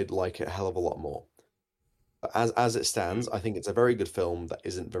think I'd like it a hell of a lot more. But as it stands, I think it's a very good film that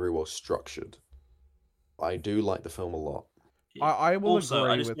isn't very well structured. I do like the film a lot. Yeah. I will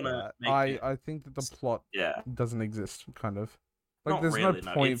agree with that. I think that the plot doesn't exist, kind of. Like, there's really,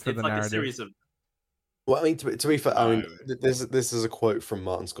 no point for the narrative. A series of... Well, I mean, to be fair, I mean, this is a quote from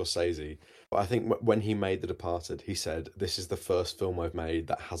Martin Scorsese. But I think when he made The Departed, he said, "This is the first film I've made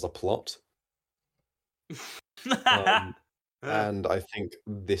that has a plot." And I think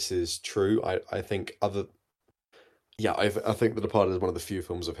this is true. I think I think The Departed is one of the few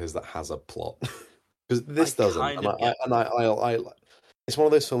films of his that has a plot, because this doesn't. I it's one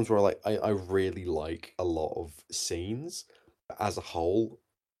of those films where I really like a lot of scenes, but as a whole,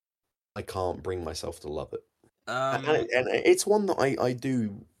 I can't bring myself to love it. And it's one that I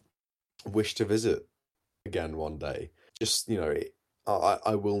do wish to visit again one day. Just,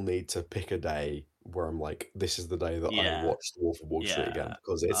 I will need to pick a day where I'm like, this is the day that I watch The Wolf of Wall Street again,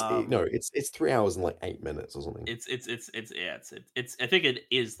 because it's 3 hours and like 8 minutes or something. It's I think it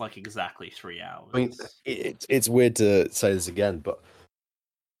is like exactly 3 hours. I mean, it's weird to say this again, but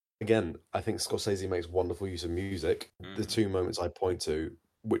again, I think Scorsese makes wonderful use of music. The 2 moments I point to,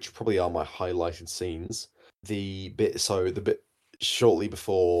 which probably are my highlighted scenes, the bit shortly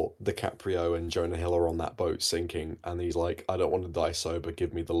before DiCaprio and Jonah Hill are on that boat sinking, and he's like, "I don't want to die sober,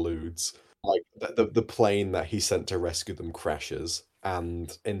 give me the lewds." Like, the plane that he sent to rescue them crashes,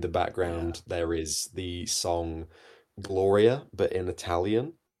 and in the background there is the song Gloria, but in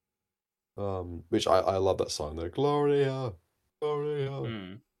Italian. Which I love that song though. Gloria,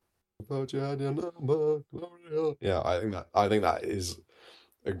 Gloria, put your hand in your number, Gloria. Yeah, I think that is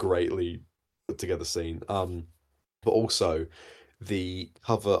a greatly put together scene. But also the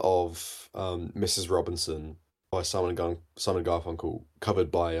cover of Mrs. Robinson by Simon Garfunkel,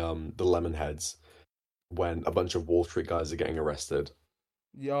 covered by the Lemonheads, when a bunch of Wall Street guys are getting arrested.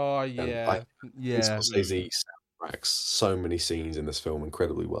 Oh yeah, yeah. Scorsese soundtracks so many scenes in this film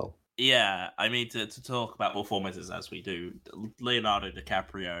incredibly well. Yeah, I mean, to talk about performances as we do, Leonardo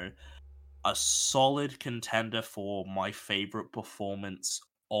DiCaprio, a solid contender for my favorite performance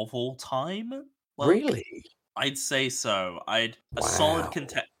of all time. Like, Really? I'd say so. A Wow. solid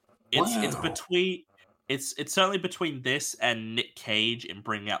contender. It's Wow. between it's certainly between this and Nick Cage in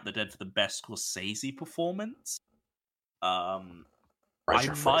Bringing Out the Dead for the best Scorsese performance. I'm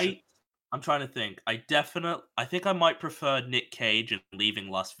trying to think. I think I might prefer Nick Cage in Leaving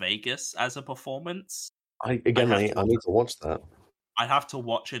Las Vegas as a performance. I need to watch that. I'd have to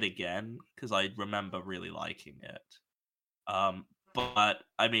watch it again because I remember really liking it. But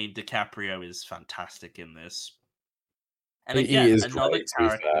I mean, DiCaprio is fantastic in this, and again,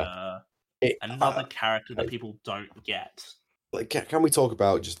 another character that people don't get. Like, can we talk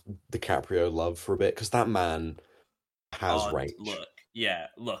about just DiCaprio love for a bit? Because that man has range.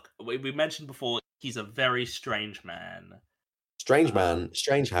 Look. We mentioned before he's a very strange man. Strange man,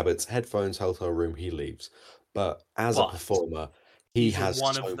 strange habits. Headphones, hotel room. He leaves, but as a performer, he has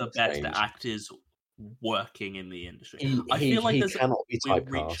one of the best actors working in the industry. I feel like he cannot be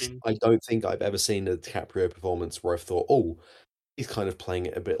typecast. I don't think I've ever seen a DiCaprio performance where I've thought, oh, he's kind of playing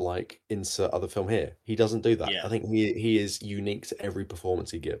it a bit like insert other film here. He doesn't do that. Yeah. I think he is unique to every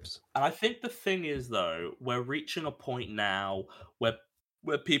performance he gives. And I think the thing is, though, we're reaching a point now where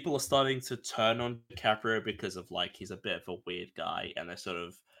people are starting to turn on DiCaprio because of, like, he's a bit of a weird guy, and they sort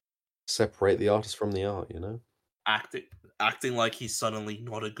of separate the artist from the art, you know? Acting like he's suddenly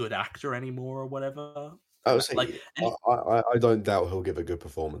not a good actor anymore or whatever. I would say, I don't doubt he'll give a good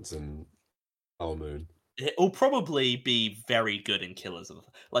performance in Our Moon. It'll probably be very good in Killers of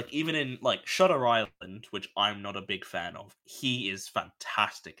even in Shutter Island, which I'm not a big fan of. He is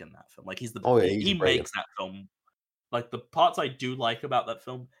fantastic in that film. Like he makes that film. Like the parts I do like about that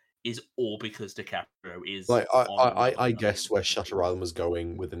film is all because DiCaprio is. Like I guessed where Shutter Island was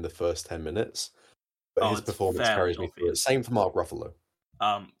going within the first 10 minutes, but his performance carries me through it. Same for Mark Ruffalo.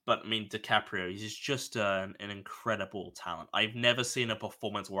 But I mean, DiCaprio, he's just an incredible talent. I've never seen a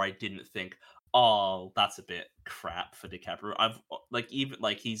performance where I didn't think, oh, that's a bit crap for DiCaprio.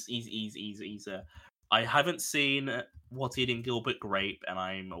 I haven't seen What's Eating Gilbert Grape, and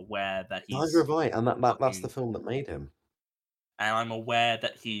I'm aware that he's. Neither have I, and that's the film that made him. And I'm aware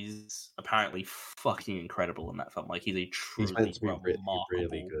that he's apparently fucking incredible in that film. Like he's a truly remarkable.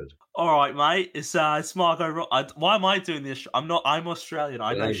 Really good. All right, mate. It's Margot. Why am I doing this? I'm Australian.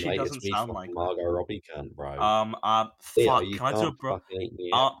 I know she doesn't sound like Margot Robbie can't, bro. Fuck. Can I do a Brooklyn?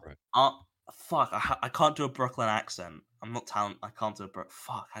 Fuck. I can't do a Brooklyn accent. I'm not talented. I can't do a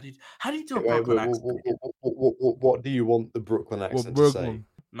Fuck. How do you do a Brooklyn accent? What do you want the Brooklyn accent to say?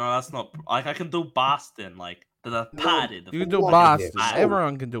 No, that's not. I can do Boston. Like the padded. You can do Boston.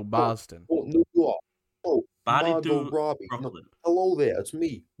 Everyone can do Boston. New York. Margot Robbie. Hello there, it's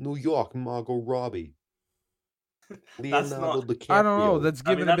me, New York, Margot Robbie. Leonardo DiCaprio. I don't know. That's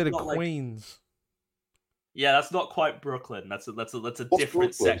giving a bit of Queens. Yeah, that's not quite Brooklyn. That's a different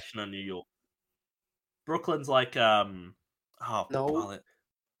Brooklyn? Section of New York. Brooklyn's like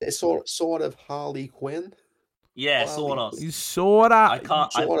it's sort of Harley Quinn. Yeah, sort of. You sort of.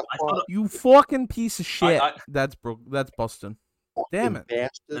 You fucking piece of shit. That's Boston. Damn it.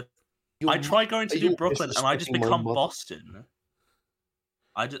 Bastard. I try going to do Brooklyn and I just become Boston.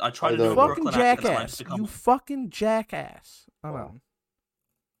 I try to do a fucking Brooklyn jackass. You fucking jackass. Hold on.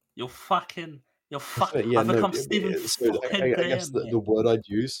 You're fucking. I've become Stephen. I guess the word I'd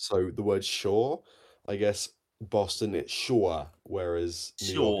use. So the word shore. I guess Boston it's shore, whereas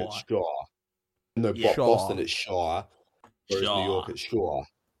New York it's shore. No, Boston it's shore, whereas New York it's shore.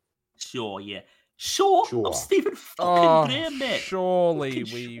 Sure, yeah. Sure. I'm Stephen fucking Graham, mate. Surely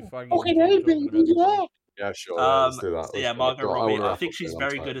we fucking hell, baby, yeah. Yeah, sure. Let's do that. So yeah, Margot Robbie. I think she's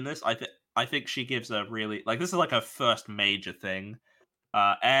very good in this. I think she gives a really this is like her first major thing,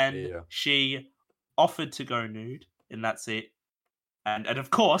 and she offered to go nude in that scene, and of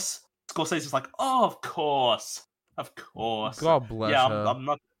course Scorsese's like, oh, of course. God bless her. I'm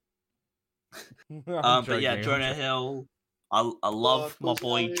not. But yeah, Jonah Hill. I love my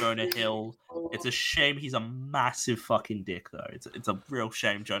boy Jonah Hill. It's a shame he's a massive fucking dick, though. It's a real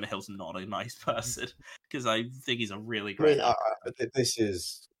shame Jonah Hill's not a nice person because I think he's a really great. This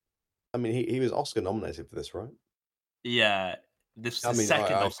is I mean, he was Oscar nominated for this, right? Yeah, this is I the mean,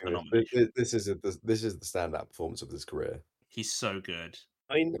 second I Oscar think nomination. this is the standout performance of his career. He's so good.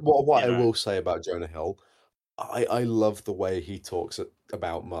 I mean, what You I know. will say about Jonah Hill, I love the way he talks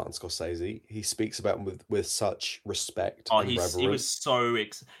about Martin Scorsese. He speaks about him with such respect Oh, and he was reverence.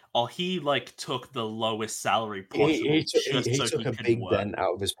 so he like took the lowest salary He possible took just so took he a can big work. dent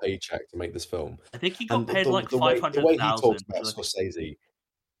out of his paycheck to make this film, I think he got and paid like the way he talks 500,000, which about is I think Scorsese,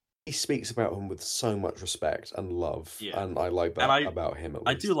 he speaks about him with so much respect and love, yeah. and I like And that about him at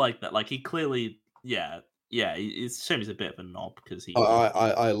I do least. like that. Like he clearly it's a shame he's a bit of a knob because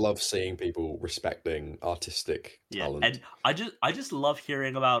I love seeing people respecting artistic yeah. talent. And I just love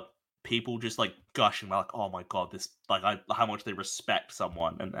hearing about people just like gushing like, oh my god, this like how much they respect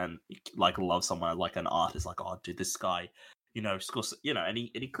someone and like love someone like an artist, like, oh dude, this guy, and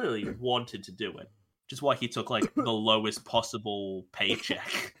he clearly wanted to do it. Just why he took like the lowest possible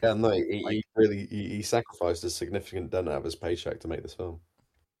paycheck. Yeah, no, Like he really he sacrificed a significant dent out of his paycheck to make this film.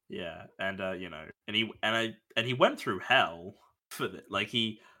 yeah, and he went through hell for it. Like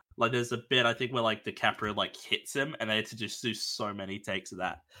there's a bit I think where like DiCaprio like hits him and they had to just do so many takes of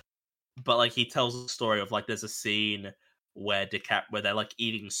that. But like he tells a story of like there's a scene where where they're like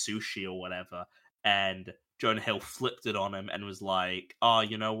eating sushi or whatever, and Jonah Hill flipped it on him and was like, "Oh,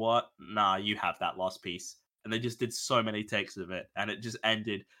 you know what? Nah, you have that last piece." And they just did so many takes of it, and it just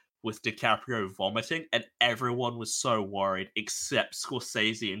ended with DiCaprio vomiting, and everyone was so worried except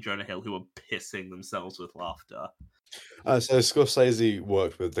Scorsese and Jonah Hill, who were pissing themselves with laughter. So Scorsese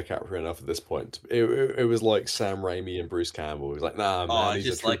worked with DiCaprio enough at this point. It was like Sam Raimi and Bruce Campbell. He was like, nah, man, Oh, he's a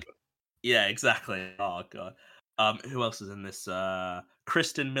just trooper. like yeah, exactly. Oh god. Who else is in this?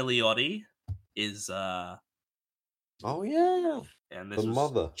 Kristen Milioti is Oh yeah, and the this was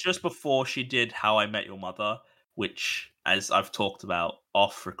mother. just before she did How I Met Your Mother, which, as I've talked about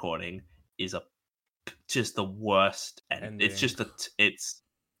off recording, is just the worst and it's Ending. just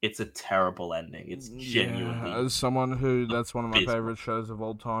it's a terrible ending. It's genuinely As someone who that's one of my abysmal. favorite shows of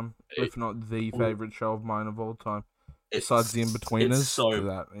all time, if not the favorite show of mine of all time. Besides the It's In-Betweeners, so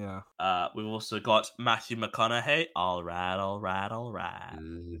that yeah. we've also got Matthew McConaughey. All right.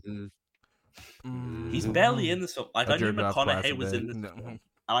 Mm-hmm. He's Mm-hmm. barely in this film. Like I I knew jerked off twice McConaughey a was day. in this No. film, and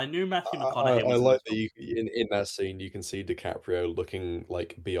I knew Matthew I McConaughey was in like this that film. in that scene you can see DiCaprio looking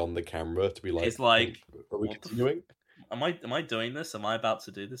like beyond the camera to be He's like, like, are we "What the? continuing? Am I doing this? Am I about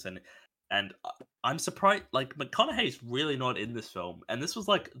to do this?" And I'm surprised. Like McConaughey's really not in this film, and this was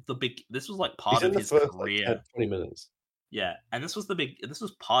like This was like part He's in of the his first like career. 10, 20 minutes. Yeah, and this was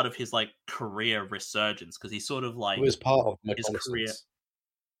part of his like career resurgence because he sort of It like was part of his career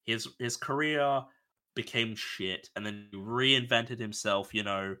reconnaissance. his career became shit, and then he reinvented himself.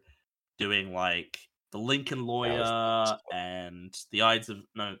 Doing like the Lincoln Dallas Buyers Lawyer Club. and the Ides of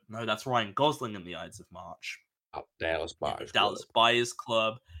no, that's Ryan Gosling in the Ides of March. Dallas Buyers Club. Dallas Buyers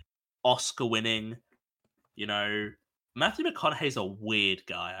Club, Oscar winning. Matthew McConaughey's a weird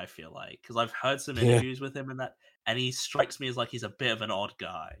guy. I feel like because I've heard some interviews with him and he strikes me as like he's a bit of an odd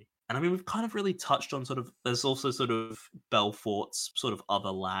guy. And I mean, we've kind of really touched on sort of. There's also sort of Belfort's sort of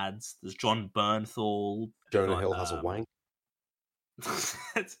other lads. There's John Bernthal. Jonah Hill has a wank.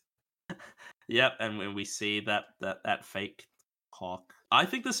 Yep, and when we see that fake cock, I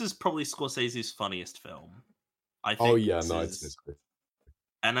think this is probably Scorsese's funniest film. I think. Oh yeah, no, it's good.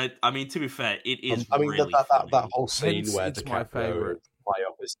 And I mean, to be fair, it is. I mean really that funny. whole scene Hence, where it's my DiCaprio favorite. is high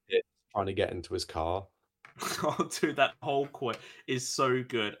up his tits trying to get into his car. Oh, dude, that whole quote is so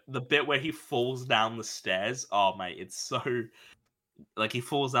good. The bit where he falls down the stairs. Oh, mate, it's so like he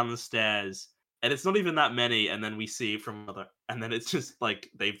falls down the stairs, and it's not even that many. And then we see from other, and then it's just like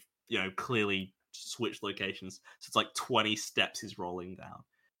they've clearly switched locations. So it's like 20 steps he's rolling down,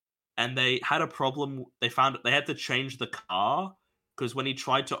 and they had a problem. They found they had to change the car because when he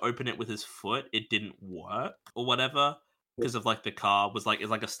tried to open it with his foot, it didn't work or whatever because of like the car was like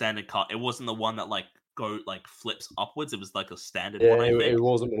it's like a standard car. It wasn't the one that like flips upwards. It was like a standard one. I think it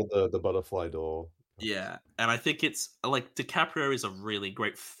wasn't one of the butterfly door. Yeah, and I think it's like DiCaprio is a really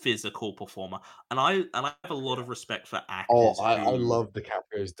great physical performer, and I have a lot of respect for actors. I love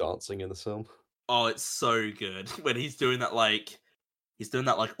DiCaprio's dancing in the film. Oh, it's so good when he's doing that like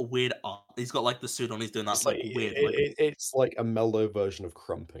weird art. He's got like the suit on. He's doing that It's like weird. It's like a mellow version of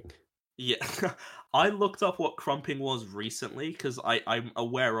crumping. Yeah, I looked up what crumping was recently because I'm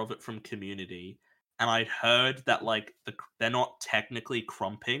aware of it from Community, and I heard that like they're not technically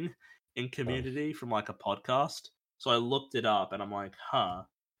crumping in Community from like a podcast. So I looked it up, and I'm like, huh,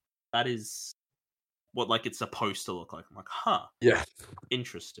 that is what like it's supposed to look like. I'm like, huh, Yeah,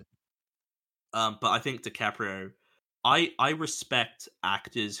 interesting. But I think DiCaprio I respect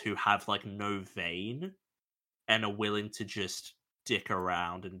actors who have like no vein and are willing to just dick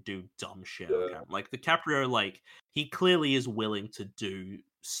around and do dumb shit on camera. Like DiCaprio, like he clearly is willing to do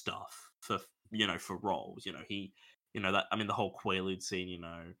stuff for for roles. That I mean the whole Quaalude scene.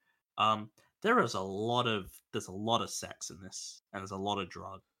 There's a lot of sex in this, and there's a lot of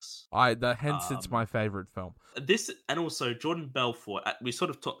drugs. Hence it's my favorite film. This, and also Jordan Belfort. We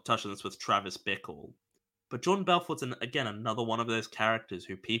sort of touched on this with Travis Bickle, but Jordan Belfort's again another one of those characters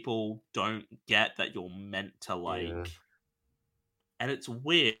who people don't get that you're meant to like. Yeah. And it's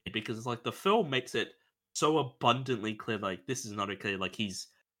weird because it's like the film makes it so abundantly clear, like this is not okay. Like he's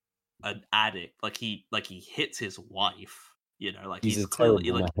an addict. Like he hits his wife. Like he's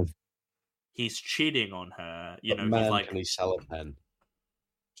clearly like he's cheating on her. He's like, can he sell a pen?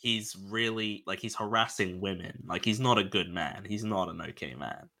 He's really like he's harassing women. Like he's not a good man. He's not an okay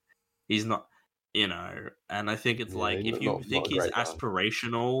man. He's not. And I think it's like if you think he's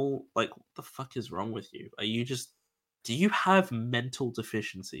aspirational, like what the fuck is wrong with you? Do you have mental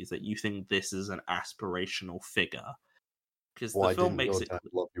deficiencies that you think this is an aspirational figure? Because the film makes it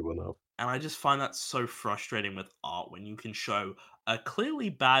love you enough. And I just find that so frustrating with art when you can show a clearly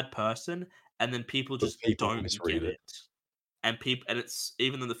bad person and then people just don't get it. And it's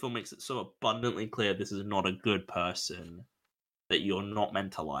even though the film makes it so abundantly clear this is not a good person that you're not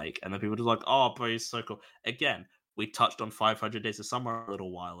meant to like, and then people are just like, oh, but he's so cool. Again, we touched on 500 Days of Summer a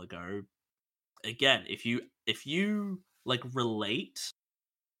little while ago. Again, if you like relate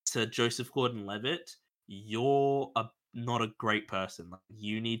to Joseph Gordon-Levitt, you're not a great person. Like,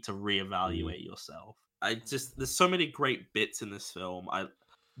 you need to reevaluate yourself. There's so many great bits in this film. I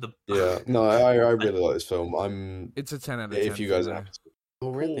really like this film. It's a 10 out of 10. If you guys have,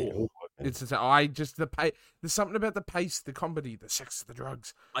 really. Oh, it's the pace. There's something about the pace, the comedy, the sex, the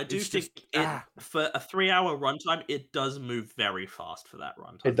drugs. I do think for a 3-hour runtime, it does move very fast for that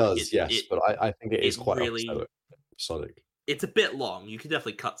runtime. It does, yes, but I think it is quite really episodic. It's a bit long. You can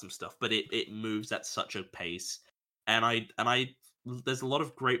definitely cut some stuff, but it moves at such a pace. And I there's a lot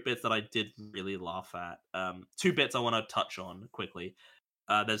of great bits that I did really laugh at. 2 bits I want to touch on quickly.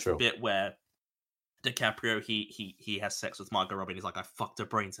 There's a bit where DiCaprio he has sex with Margot Robbie and he's like, I fucked her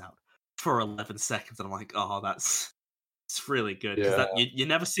brains out for 11 seconds, and I'm like, oh, it's really good because you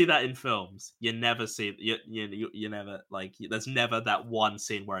never see that in films. You never see you never like there's never that one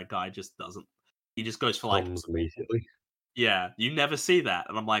scene where a guy just doesn't. He just goes for like immediately. Yeah, you never see that,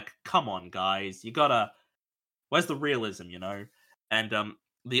 and I'm like, come on, guys, you gotta. Where's the realism, And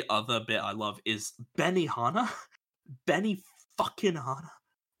the other bit I love is Benny Hanna. Benny fucking Hanna.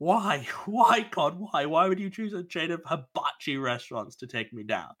 Why? Why, God? Why? Why would you choose a chain of hibachi restaurants to take me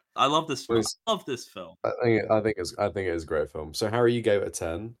down? I love this film. I love this film. I think it is a great film. So Harry, you gave it a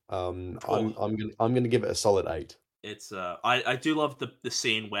 10. I'm gonna give it a solid 8. It's I do love the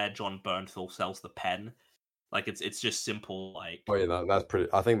scene where John Bernthal sells the pen. Like it's just simple. Like that's pretty.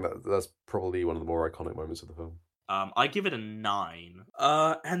 I think that's probably one of the more iconic moments of the film. I give it a 9.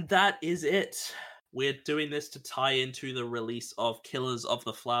 And that is it. We're doing this to tie into the release of Killers of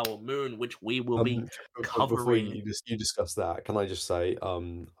the Flower Moon, which we will be covering. Before you discuss that, can I just say,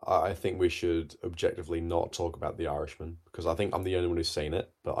 I think we should objectively not talk about The Irishman, because I think I'm the only one who's seen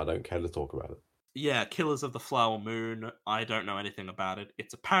it, but I don't care to talk about it. Yeah, Killers of the Flower Moon. I don't know anything about it.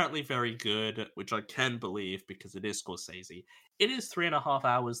 It's apparently very good, which I can believe because it is Scorsese. It is 3.5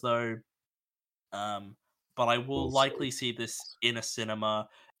 hours though. But I will likely see this in a cinema,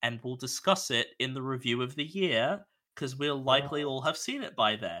 and we'll discuss it in the review of the year because we'll likely all have seen it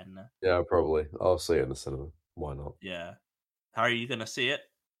by then. Yeah, probably. I'll see it in the cinema. Why not? Yeah. How are you going to see it?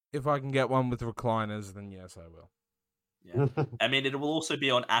 If I can get one with recliners, then yes, I will. Yeah. I mean, it will also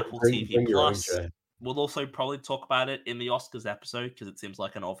be on Apple TV Plus. We'll also probably talk about it in the Oscars episode because it seems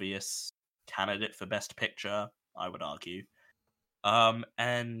like an obvious candidate for Best Picture, I would argue.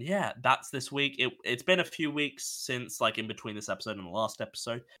 And yeah, that's this week. It's been a few weeks since, like, in between this episode and the last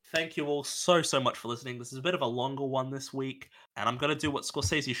episode. Thank you all so much for listening. This is a bit of a longer one this week, and I'm gonna do what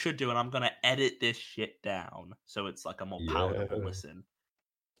Scorsese should do, and I'm gonna edit this shit down so it's like a more palatable listen.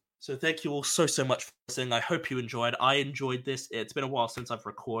 So thank you all so much for listening. I hope you enjoyed. I enjoyed this. It's been a while since I've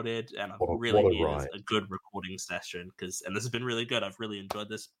recorded, and I've really needed a good recording session and this has been really good. I've really enjoyed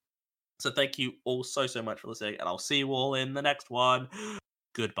this. So thank you all so much for listening, and I'll see you all in the next one.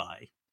 Goodbye.